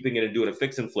or keeping it and doing a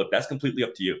fix and flip, that's completely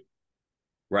up to you,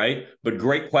 right? But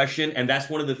great question. And that's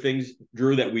one of the things,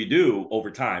 Drew, that we do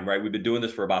over time, right? We've been doing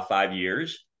this for about 5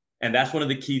 years. And that's one of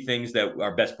the key things that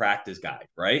our best practice guide,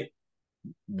 right?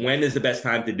 When is the best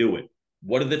time to do it?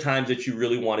 What are the times that you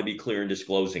really want to be clear in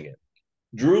disclosing it?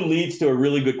 Drew leads to a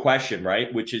really good question,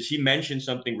 right? Which is he mentioned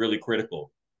something really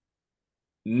critical.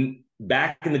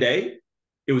 Back in the day,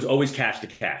 it was always cash to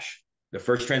cash. The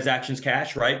first transaction's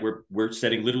cash, right? We're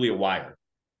setting literally a wire,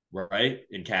 right,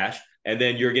 in cash, and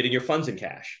then you're getting your funds in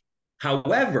cash.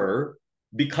 However,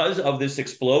 because of this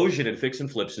explosion in fix and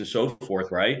flips and so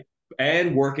forth, right,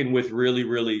 and working with really,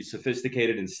 really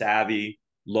sophisticated and savvy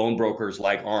loan brokers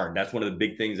like Arn, that's one of the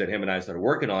big things that him and I started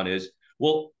working on is,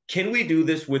 well, can we do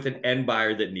this with an end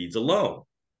buyer that needs a loan?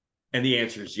 And the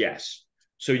answer is yes.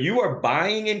 So you are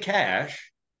buying in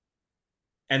cash,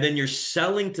 and then you're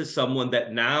selling to someone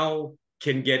that now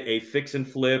can get a fix and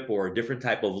flip or a different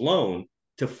type of loan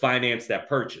to finance that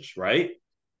purchase, right?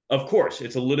 Of course,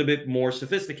 it's a little bit more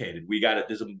sophisticated.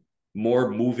 There's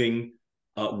more moving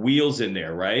wheels in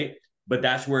there, right? But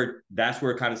that's where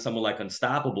kind of someone like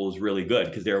Unstoppable is really good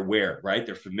because they're aware, right?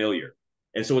 They're familiar.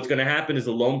 And so what's going to happen is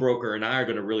the loan broker and I are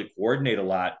going to really coordinate a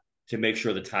lot to make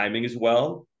sure the timing is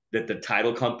well, that the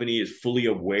title company is fully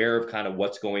aware of kind of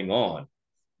what's going on.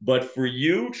 But for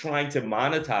you trying to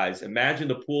monetize, imagine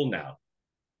the pool now.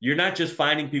 You're not just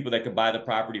finding people that can buy the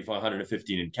property for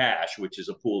 115 in cash, which is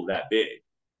a pool that big.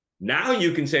 Now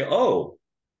you can say, oh,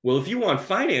 well, if you want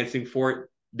financing for it,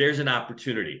 there's an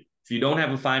opportunity. If you don't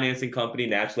have a financing company,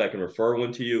 naturally I can refer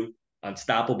one to you.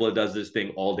 Unstoppable does this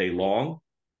thing all day long,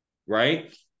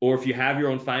 right? Or if you have your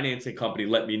own financing company,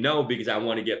 let me know because I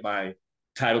want to get my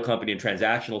title company and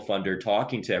transactional funder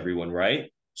talking to everyone,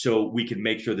 right? So we can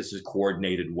make sure this is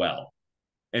coordinated well.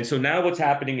 And so now what's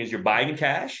happening is you're buying in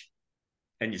cash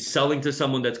and you're selling to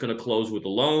someone that's going to close with a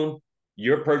loan.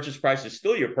 Your purchase price is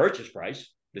still your purchase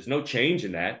price. There's no change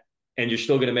in that. And you're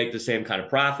still going to make the same kind of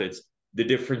profits. The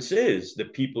difference is the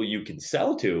people you can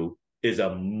sell to is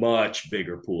a much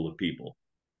bigger pool of people.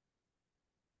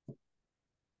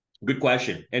 Good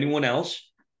question. Anyone else?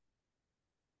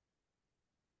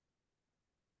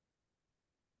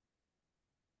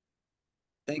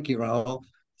 Thank you, Raul.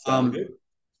 Good.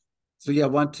 So yeah, I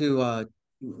want to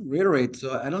reiterate.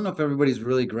 So I don't know if everybody's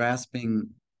really grasping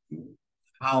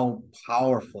how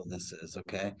powerful this is.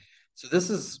 Okay, so this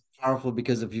is powerful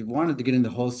because if you wanted to get into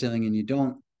wholesaling and you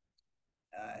don't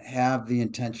have the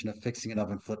intention of fixing it up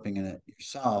and flipping it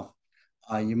yourself,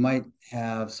 you might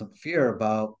have some fear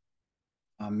about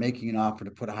making an offer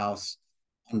to put a house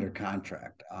under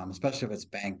contract, especially if it's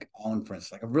bank owned, for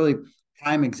instance. Like a really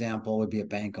prime example would be a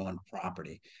bank owned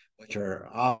property, which are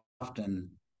often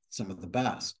some of the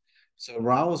best. So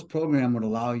Raul's program would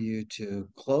allow you to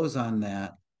close on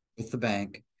that with the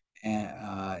bank.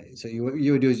 And so you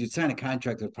would do is you'd sign a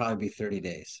contract that would probably be 30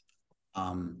 days,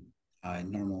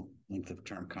 normal length of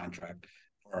term contract.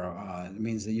 Or it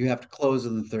means that you have to close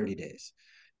within 30 days.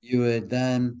 You would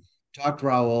then talk to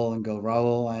Raul and go,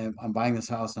 Raul, I'm buying this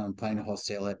house and I'm planning to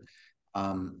wholesale it.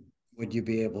 Would you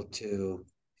be able to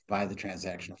buy the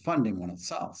transactional funding when it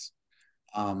sells?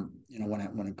 When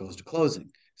it goes to closing.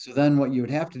 So then what you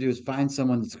would have to do is find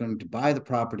someone that's going to buy the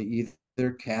property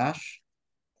either cash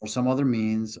or some other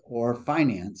means or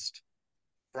financed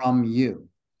from you.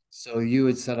 So you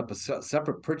would set up a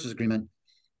separate purchase agreement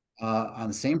on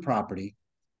the same property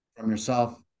from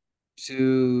yourself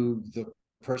to the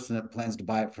person that plans to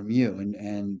buy it from you,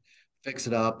 and fix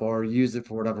it up or use it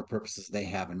for whatever purposes they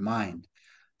have in mind.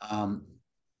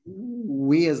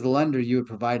 We as the lender, you would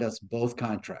provide us both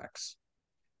contracts.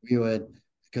 We would,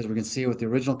 because we can see what the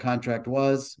original contract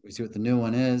was, we see what the new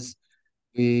one is,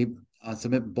 we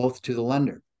submit both to the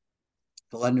lender.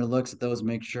 The lender looks at those,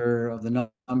 make sure of the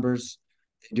numbers,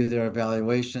 they do their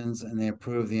evaluations, and they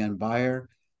approve the end buyer.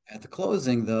 At the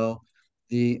closing, though,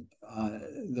 you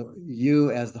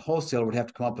as the wholesaler would have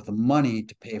to come up with the money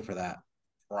to pay for that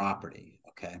property.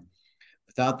 Okay,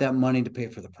 without that money to pay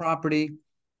for the property,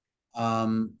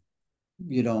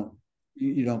 you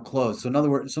don't close. So in other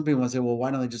words, some people want to say, well,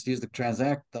 why don't they just use the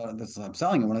transact? I'm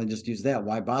selling it. Why don't they just use that?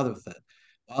 Why bother with it?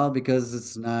 Well, because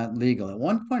it's not legal. At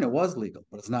one point, it was legal,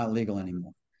 but it's not legal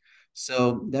anymore.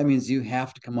 So that means you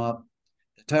have to come up.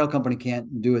 The title company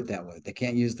can't do it that way. They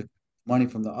can't use the money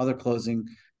from the other closing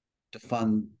to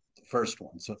fund the first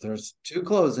one. So if there's two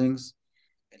closings,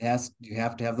 you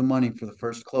have to have the money for the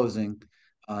first closing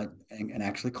and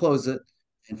actually close it.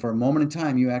 And for a moment in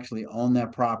time, you actually own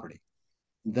that property.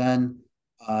 Then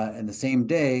in the same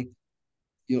day,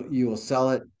 you will sell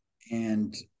it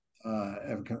and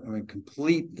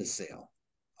complete the sale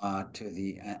to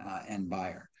the end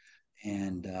buyer,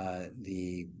 and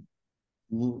the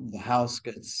house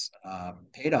gets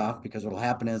paid off, because what will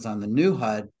happen is on the new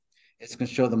HUD, it's going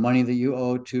to show the money that you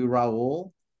owe to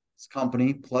Raul's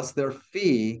company plus their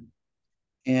fee,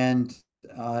 and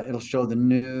it'll show the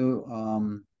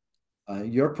new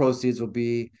your proceeds will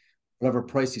be whatever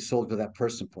price you sold to that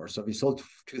person for. So if you sold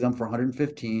to them for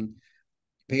 115,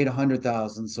 paid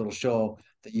 100,000, so it'll show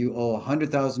that you owe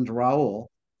 100,000 to Raul.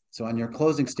 So on your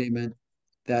closing statement,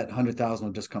 that 100,000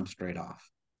 will just come straight off,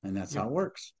 and that's how it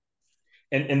works.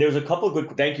 And there's a couple of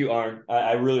good, thank you, Arn.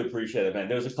 I really appreciate it, man.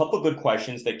 There's a couple of good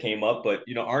questions that came up, but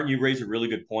Arn, you raised a really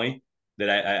good point that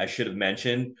I should have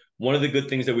mentioned. One of the good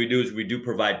things that we do is we do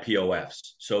provide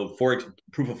POFs. So for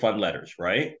proof of fund letters,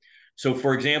 right? So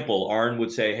for example, Arn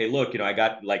would say, hey, look, I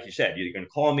got, like you said, you're going to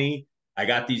call me. I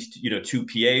got these, two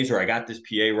PAs, or I got this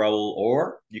PA, Raul,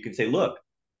 or you can say, look,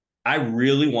 I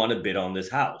really want to bid on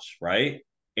this house, right?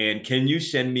 And can you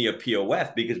send me a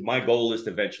POF? Because my goal is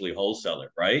to eventually wholesale it,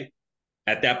 right?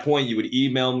 At that point, you would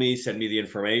email me, send me the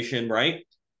information, right?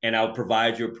 And I'll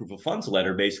provide you a proof of funds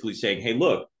letter basically saying, hey,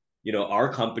 look,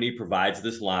 our company provides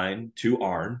this line to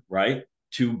Arn, right,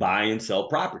 to buy and sell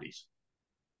properties.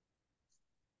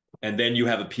 And then you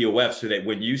have a POF so that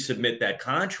when you submit that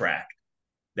contract,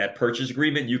 that purchase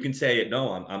agreement, you can say,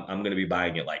 no, I'm going to be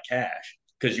buying it like cash,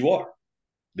 because you are.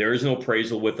 There is no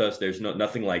appraisal with us. There's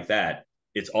nothing like that.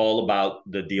 It's all about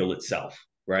the deal itself,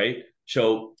 right?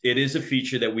 So it is a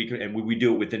feature that we can, and we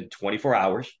do it within 24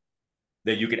 hours,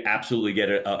 that you can absolutely get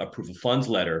a proof of funds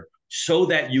letter so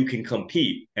that you can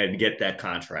compete and get that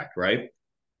contract, right?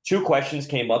 Two questions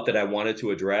came up that I wanted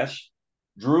to address.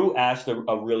 Drew asked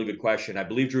a really good question. I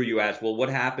believe, Drew, you asked, well, what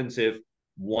happens if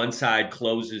one side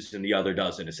closes and the other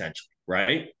doesn't, essentially,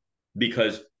 right?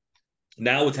 Because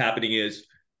now what's happening is,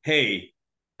 hey,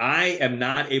 I am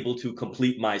not able to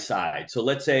complete my side. So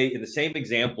let's say in the same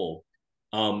example,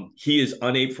 he is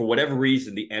unable, for whatever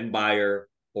reason, the end buyer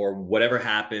or whatever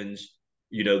happens,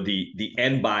 the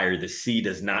end buyer, the C,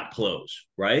 does not close,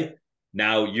 right?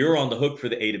 Now you're on the hook for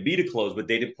the A to B to close, but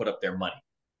they didn't put up their money,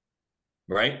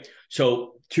 right?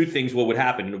 So two things, what would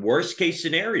happen? In the worst case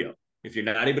scenario, if you're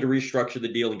not able to restructure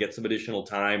the deal and get some additional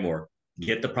time or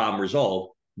get the problem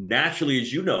resolved, naturally,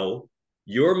 as you know,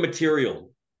 your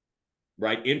material,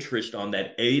 right, interest on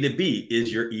that A to B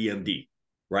is your EMD,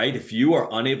 right? If you are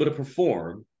unable to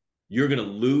perform, you're going to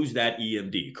lose that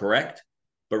EMD, correct?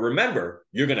 But remember,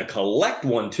 you're going to collect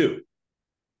one too.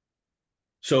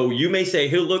 So you may say,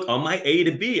 hey, look, on my A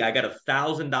to B, I got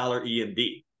 $1,000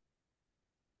 EMD.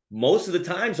 Most of the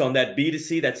times on that B to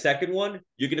C, that second one,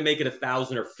 you're going to make it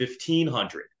 1,000 or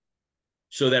 1,500.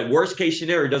 So that worst case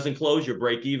scenario doesn't close, you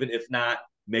break even. If not,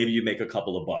 maybe you make a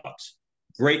couple of bucks.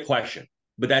 Great question.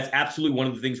 But that's absolutely one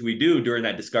of the things we do during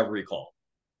that discovery call.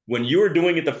 When you are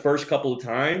doing it the first couple of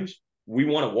times, we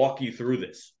want to walk you through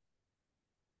this.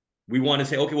 We want to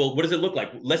say, okay, well, what does it look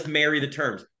like? Let's marry the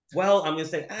terms. Well, I'm going to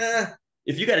say,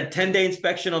 if you got a 10-day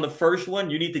inspection on the first one,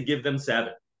 you need to give them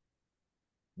 7,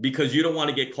 because you don't want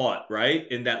to get caught, right,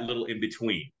 in that little in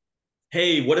between.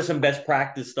 Hey, what are some best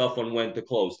practice stuff on when to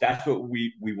close? That's what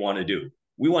we want to do.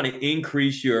 We want to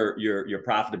increase your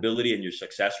profitability and your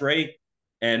success rate.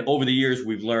 And over the years,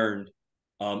 we've learned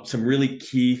some really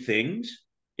key things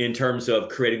in terms of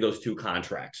creating those two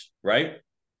contracts, right?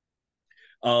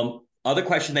 Other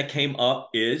question that came up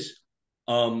is,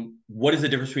 what is the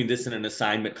difference between this and an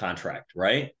assignment contract,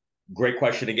 right? Great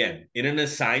question again. In an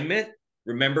assignment,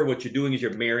 remember what you're doing is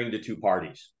you're marrying the two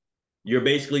parties. You're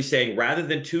basically saying rather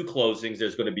than two closings,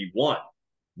 there's going to be one,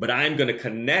 but I'm going to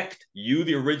connect you,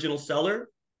 the original seller,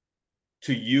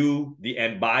 to you, the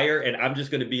end buyer, and I'm just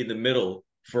going to be in the middle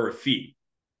for a fee.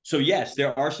 So yes,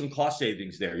 there are some cost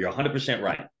savings there. You're 100%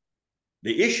 right.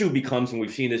 The issue becomes, and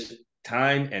we've seen this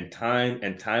time and time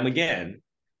and time again,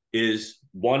 is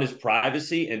one is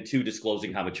privacy and two,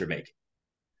 disclosing how much you're making.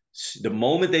 The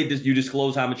moment you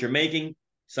disclose how much you're making,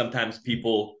 sometimes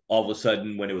people all of a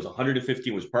sudden, when it was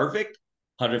 115 was perfect,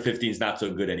 115 is not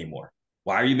so good anymore.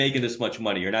 Why are you making this much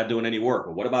money? You're not doing any work.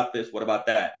 Or what about this? What about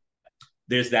that?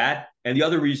 There's that. And the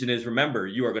other reason is, remember,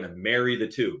 you are going to marry the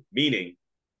two, meaning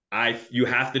you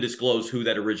have to disclose who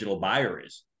that original buyer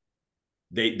is.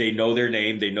 They know their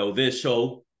name, they know this.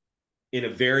 So in a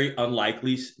very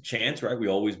unlikely chance, right? We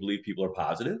always believe people are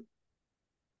positive.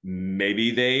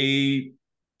 Maybe they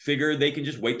figure they can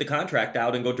just wait the contract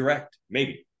out and go direct,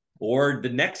 maybe. Or the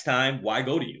next time, why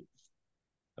go to you?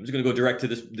 I'm just going to go direct to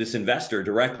this investor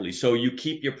directly. So you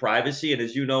keep your privacy. And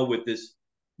as you know, with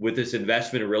this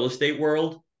investment in real estate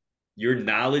world, your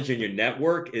knowledge and your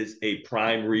network is a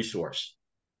prime resource,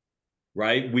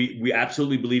 right? We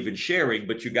absolutely believe in sharing,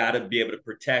 but you got to be able to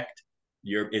protect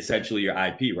essentially your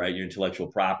IP, right? Your intellectual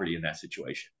property in that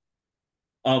situation.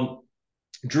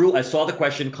 Drew, I saw the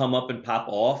question come up and pop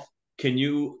off. Do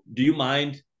you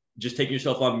mind just taking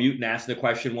yourself on mute and asking the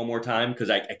question one more time? Because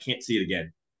I can't see it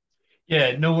again.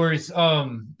 Yeah, no worries.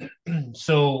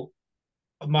 So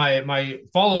my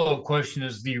follow-up question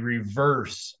is the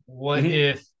reverse. What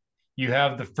if you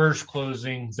have the first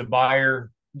closing,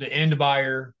 the end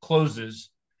buyer closes,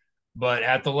 but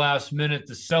at the last minute,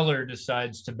 the seller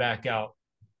decides to back out?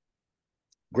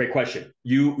 Great question.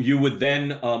 You would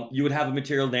then you would have a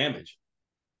material damage.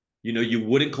 You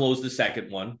wouldn't close the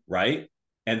second one, right?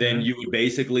 And then you would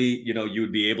basically, you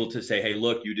would be able to say, hey,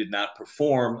 look, you did not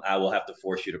perform. I will have to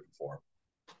force you to perform.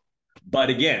 But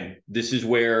again, this is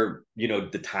where,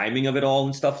 the timing of it all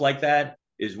and stuff like that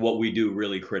is what we do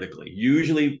really critically.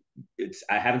 Usually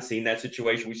I haven't seen that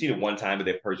situation. We've seen it one time, but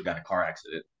that person got in a car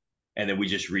accident and then we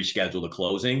just reschedule the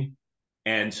closing.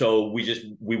 And so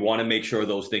we want to make sure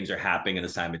those things are happening in a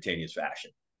simultaneous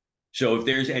fashion. So if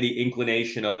there's any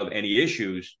inclination of any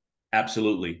issues,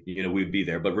 absolutely, we'd be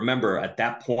there. But remember, at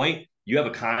that point, you have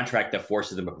a contract that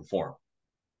forces them to perform.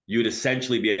 You'd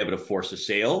essentially be able to force a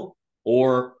sale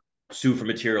or sue for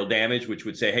material damage, which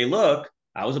would say, hey, look,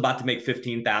 I was about to make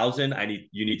 15,000.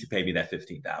 You need to pay me that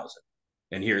 15,000.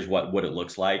 And here's what it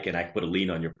looks like. And I can put a lien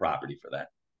on your property for that.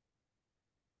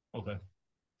 Okay.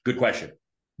 Good question.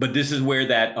 But this is where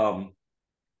that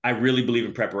I really believe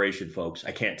in preparation, folks.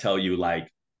 I can't tell you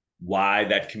why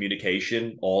that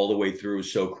communication all the way through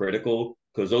is so critical,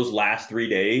 because those last 3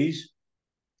 days,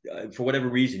 for whatever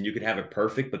reason, you could have it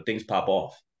perfect, but things pop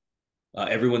off.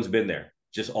 Everyone's been there.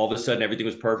 Just all of a sudden, everything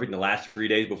was perfect. In the last 3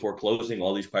 days before closing,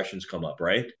 all these questions come up,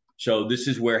 right? So this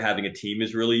is where having a team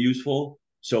is really useful.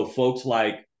 So folks,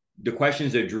 the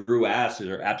questions that Drew asked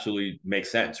absolutely make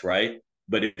sense, right?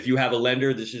 But if you have a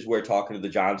lender, this is where talking to the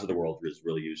Johns of the world is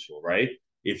really useful, right?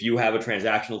 If you have a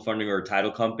transactional funding or a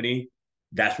title company,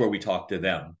 that's where we talk to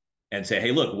them and say,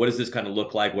 hey, look, what does this kind of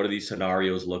look like? What do these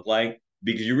scenarios look like?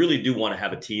 Because you really do want to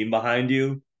have a team behind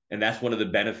you. And that's one of the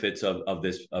benefits of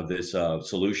this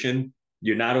solution.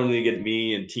 You're not only going to get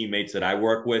me and teammates that I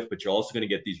work with, but you're also going to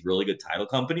get these really good title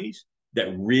companies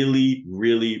that really,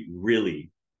 really,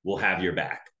 really will have your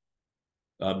back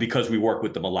because we work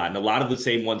with them a lot. And a lot of the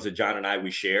same ones that John and we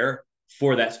share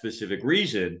for that specific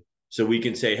reason. So we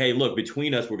can say, hey, look,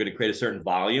 between us, we're going to create a certain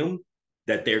volume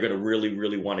that they're going to really,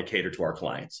 really want to cater to our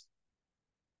clients.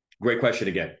 Great question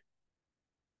again.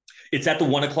 It's at the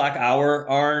 1 o'clock hour,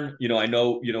 Arn. I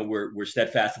know, we're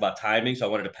steadfast about timing, so I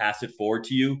wanted to pass it forward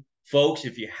to you. Folks,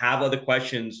 if you have other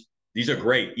questions, these are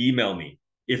great. Email me.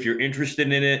 If you're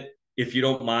interested in it, if you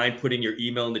don't mind putting your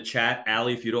email in the chat,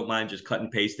 Allie, if you don't mind just cut and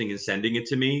pasting and sending it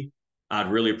to me, I'd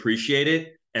really appreciate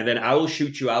it. And then I will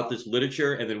shoot you out this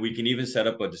literature, and then we can even set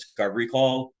up a discovery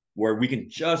call where we can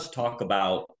just talk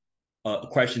about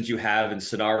questions you have and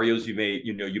scenarios you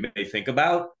may think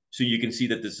about, so you can see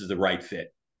that this is the right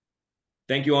fit.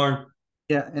 Thank you, Arn.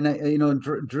 Yeah, and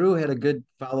Drew had a good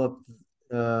follow-up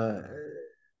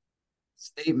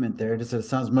statement there. Just said it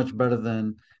sounds much better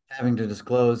than having to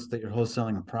disclose that you're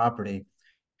wholesaling a property.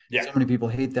 Yeah. So many people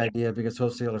hate the idea because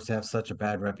wholesalers have such a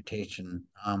bad reputation,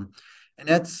 and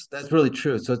that's really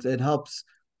true. So it helps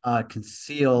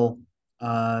conceal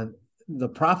the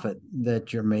profit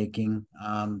that you're making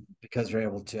because you're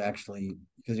able to actually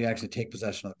because you actually take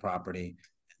possession of the property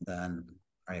and then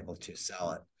are able to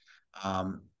sell it.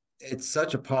 It's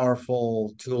such a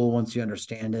powerful tool once you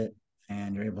understand it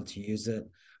and you're able to use it.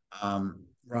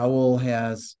 Raul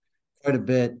has quite a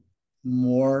bit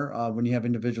more when you have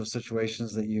individual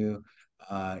situations that you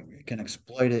can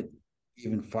exploit it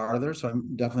even farther. So I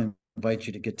definitely invite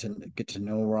you to get to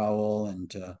know Raul and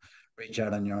to reach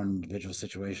out on your own individual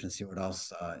situation and see what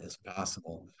else is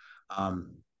possible.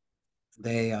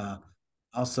 They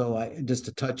also, just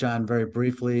to touch on very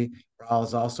briefly, Raul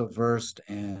is also versed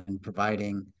in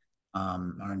providing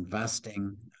or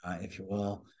investing, if you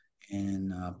will,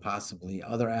 in possibly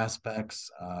other aspects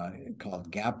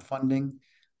called gap funding,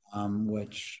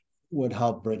 which would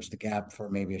help bridge the gap for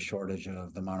maybe a shortage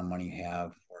of the amount of money you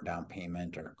have for down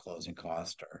payment or closing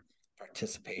cost or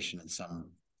participation in some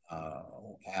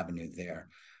avenue there.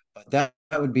 But that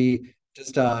would be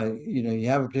just, you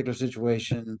have a particular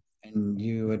situation and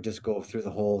you would just go through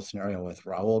the whole scenario with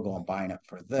Raul, go and buying it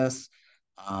for this.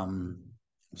 I'm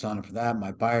selling it for that.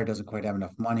 My buyer doesn't quite have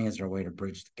enough money. Is there a way to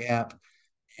bridge the gap?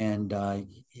 And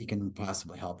he can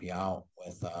possibly help you out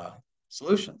with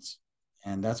solutions.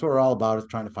 And that's what we're all about, is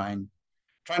trying to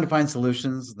find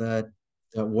solutions that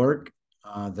work,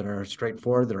 that are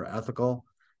straightforward, that are ethical,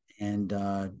 and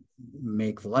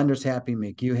make the lenders happy,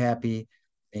 make you happy,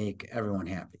 make everyone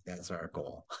happy. That's our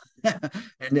goal.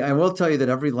 And I will tell you that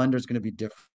every lender is going to be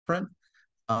different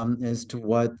as to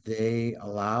what they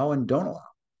allow and don't allow.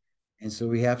 And so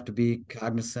we have to be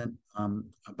cognizant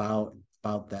about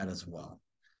that as well.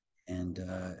 And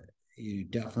you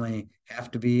definitely have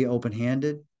to be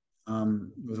open-handed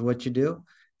with what you do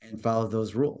and follow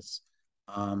those rules.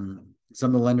 Some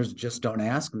of the lenders just don't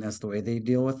ask, and that's the way they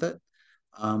deal with it.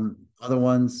 Other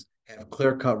ones have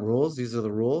clear-cut rules. These are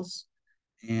the rules,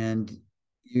 and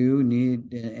you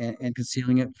need, and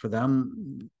concealing it for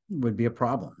them would be a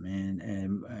problem,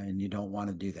 and you don't want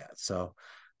to do that. So,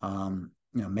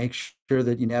 make sure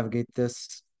that you navigate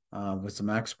this with some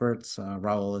experts.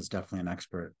 Raul is definitely an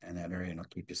expert in that area, and he'll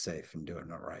keep you safe and doing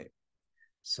it right.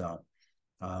 So,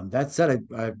 that said,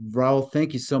 Raul,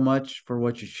 thank you so much for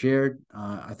what you shared.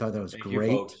 I thought that was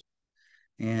great. You,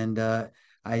 and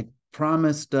I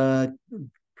promised Damon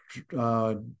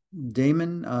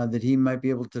that he might be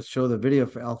able to show the video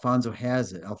if Alfonso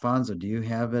has it. Alfonso, do you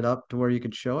have it up to where you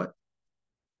could show it?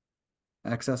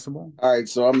 Accessible? All right,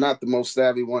 so I'm not the most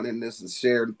savvy one in this and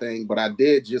sharing thing, but I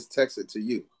did just text it to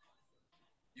you.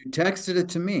 You texted it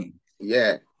to me?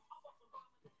 Yeah.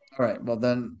 All right, well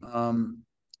then,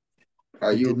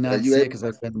 I did not see it because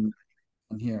I've been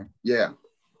on here. Yeah.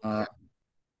 I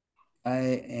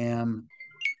am,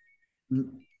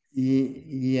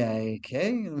 yeah,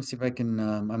 okay. Let me see if I can,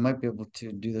 I might be able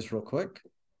to do this real quick.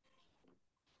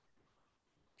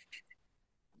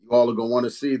 You all are going to want to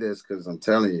see this because I'm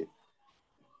telling you,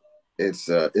 it's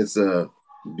a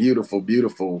beautiful,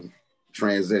 beautiful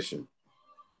transition.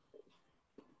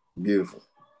 Beautiful.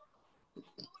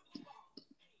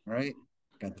 All right,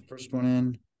 got the first one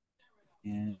in,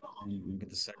 and we'll get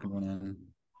the second one in.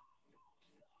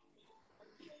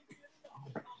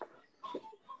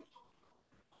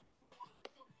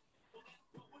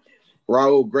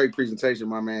 Raul, great presentation,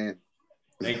 my man.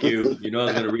 Thank you. I was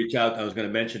going to reach out. I was going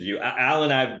to mention to you, Al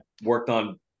and I've worked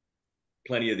on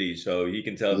plenty of these, so he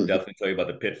can definitely tell you about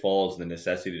the pitfalls and the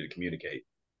necessity to communicate.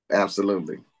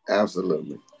 Absolutely.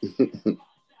 Absolutely.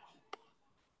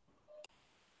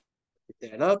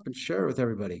 Pick that up and share it with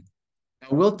everybody.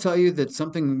 I will tell you that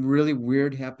something really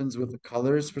weird happens with the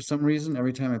colors for some reason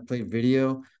every time I play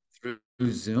video through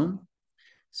Zoom.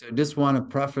 So I just want to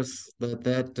preface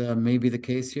that may be the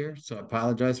case here. So I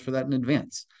apologize for that in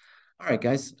advance. All right,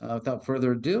 guys, without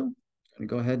further ado, I'm going to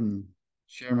go ahead and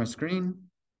share my screen.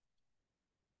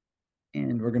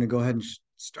 And we're going to go ahead and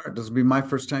start. This will be my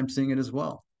first time seeing it as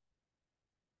well.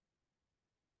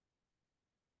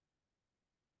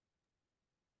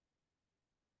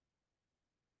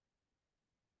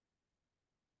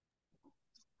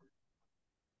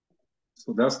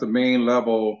 So that's the main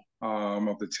level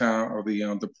of the town, of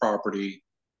the property.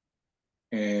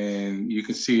 And you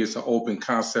can see it's an open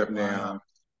concept now. Wow.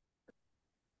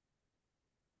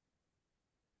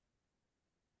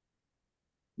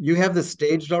 You have this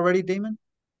staged already, Damon?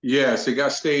 Yes, it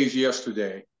got staged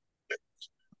yesterday.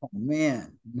 Oh,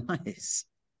 man, nice.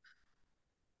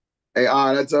 Hey,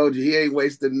 I told you he ain't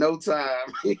wasting no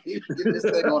time. Get this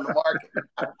thing on the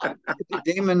market.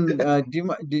 Damon,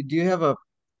 do you have a,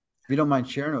 if you don't mind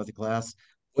sharing it with the class,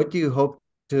 what do you hope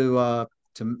to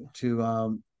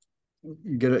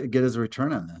get as a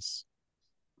return on this?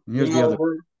 And here's the other.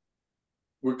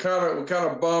 We're kind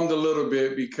of bummed a little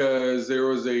bit because there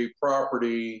was a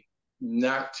property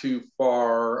not too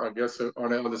far, I guess,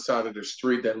 on the other side of the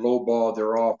street that lowballed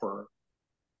their offer.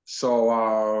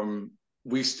 So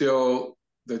we still,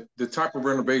 the type of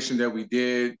renovation that we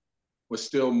did was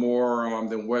still more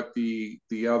than what the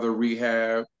other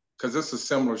rehab, because it's a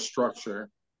similar structure.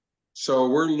 So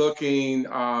we're looking,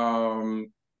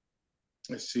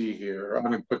 let's see here, I'm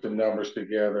gonna put the numbers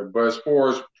together, but as far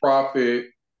as profit,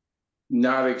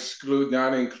 not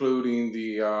including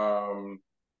the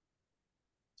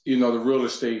the real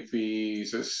estate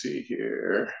fees. Let's see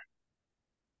here.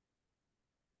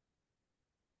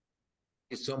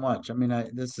 Thank you so much. I mean,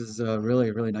 this is a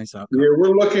really, really nice outcome. Yeah,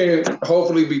 we're looking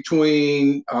hopefully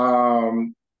between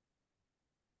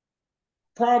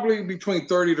probably between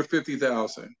 30 to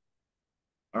 50,000.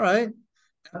 All right.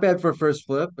 Not bad for a first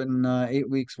flip and 8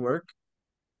 weeks work.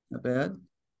 Not bad.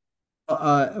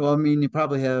 Well, I mean, you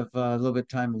probably have a little bit of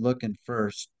time looking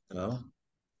first, though.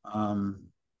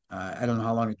 I don't know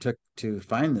how long it took to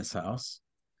find this house,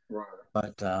 Right.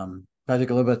 but probably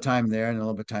took a little bit of time there and a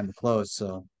little bit of time to close.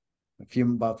 So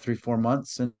about 3-4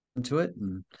 months into it.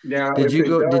 And Now, did if you it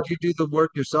go? Did does, you do the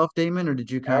work yourself, Damon, or did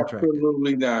you contract it?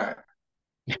 absolutely not.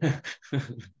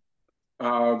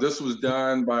 This was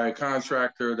done by a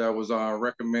contractor that was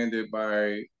recommended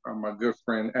by my good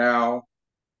friend Al,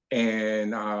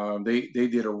 and they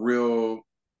did a real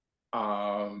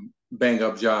bang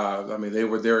up job. I mean, they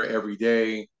were there every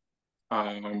day.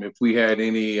 If we had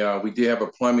any, we did have a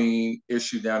plumbing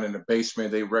issue down in the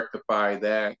basement. They rectified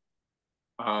that.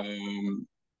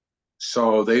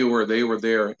 So they were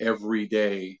there every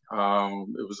day.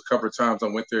 It was a couple of times I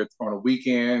went there on a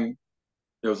weekend.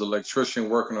 There was an electrician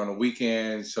working on a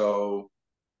weekend, so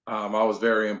I was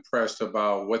very impressed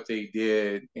about what they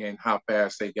did and how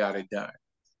fast they got it done.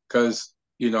 Because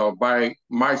by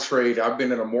my trade, I've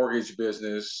been in a mortgage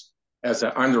business as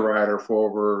an underwriter for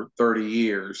over 30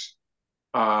 years.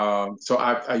 So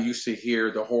I used to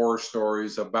hear the horror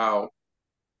stories about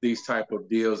these type of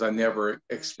deals. I never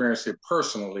experienced it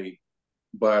personally,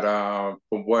 but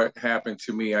from what happened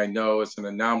to me, I know it's an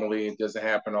anomaly. It doesn't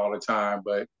happen all the time,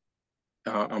 but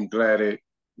I'm glad it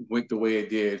went the way it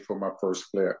did for my first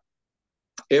flip.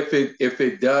 If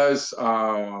it does,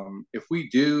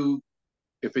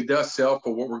 if it does sell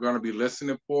for what we're going to be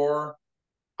listening for,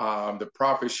 the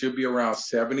profit should be around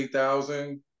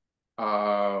 70,000,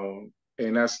 and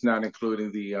that's not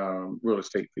including the real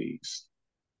estate fees.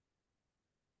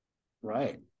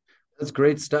 Right. That's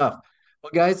great stuff.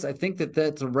 Well, guys, I think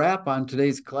that's a wrap on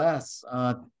today's class.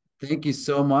 Thank you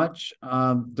so much.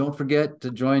 Don't forget to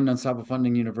join Unstoppable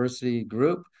Funding University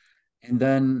group. And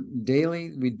then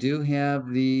daily, we do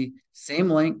have the same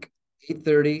link,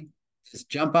 8:30. Just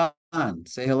jump on,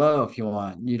 say hello if you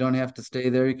want. You don't have to stay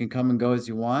there. You can come and go as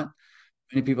you want.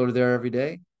 Many people are there every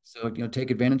day. So,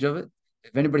 take advantage of it.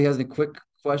 If anybody has any quick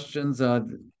questions,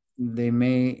 they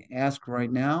may ask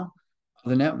right now.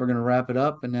 Other than that, we're going to wrap it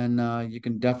up, and then you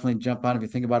can definitely jump on if you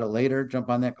think about it later.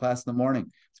 Jump on that class in the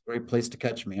morning. It's a great place to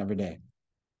catch me every day.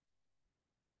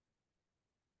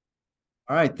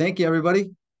 All right. Thank you,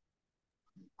 everybody.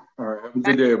 All right. Have a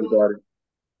good day, everybody.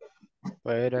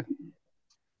 Later.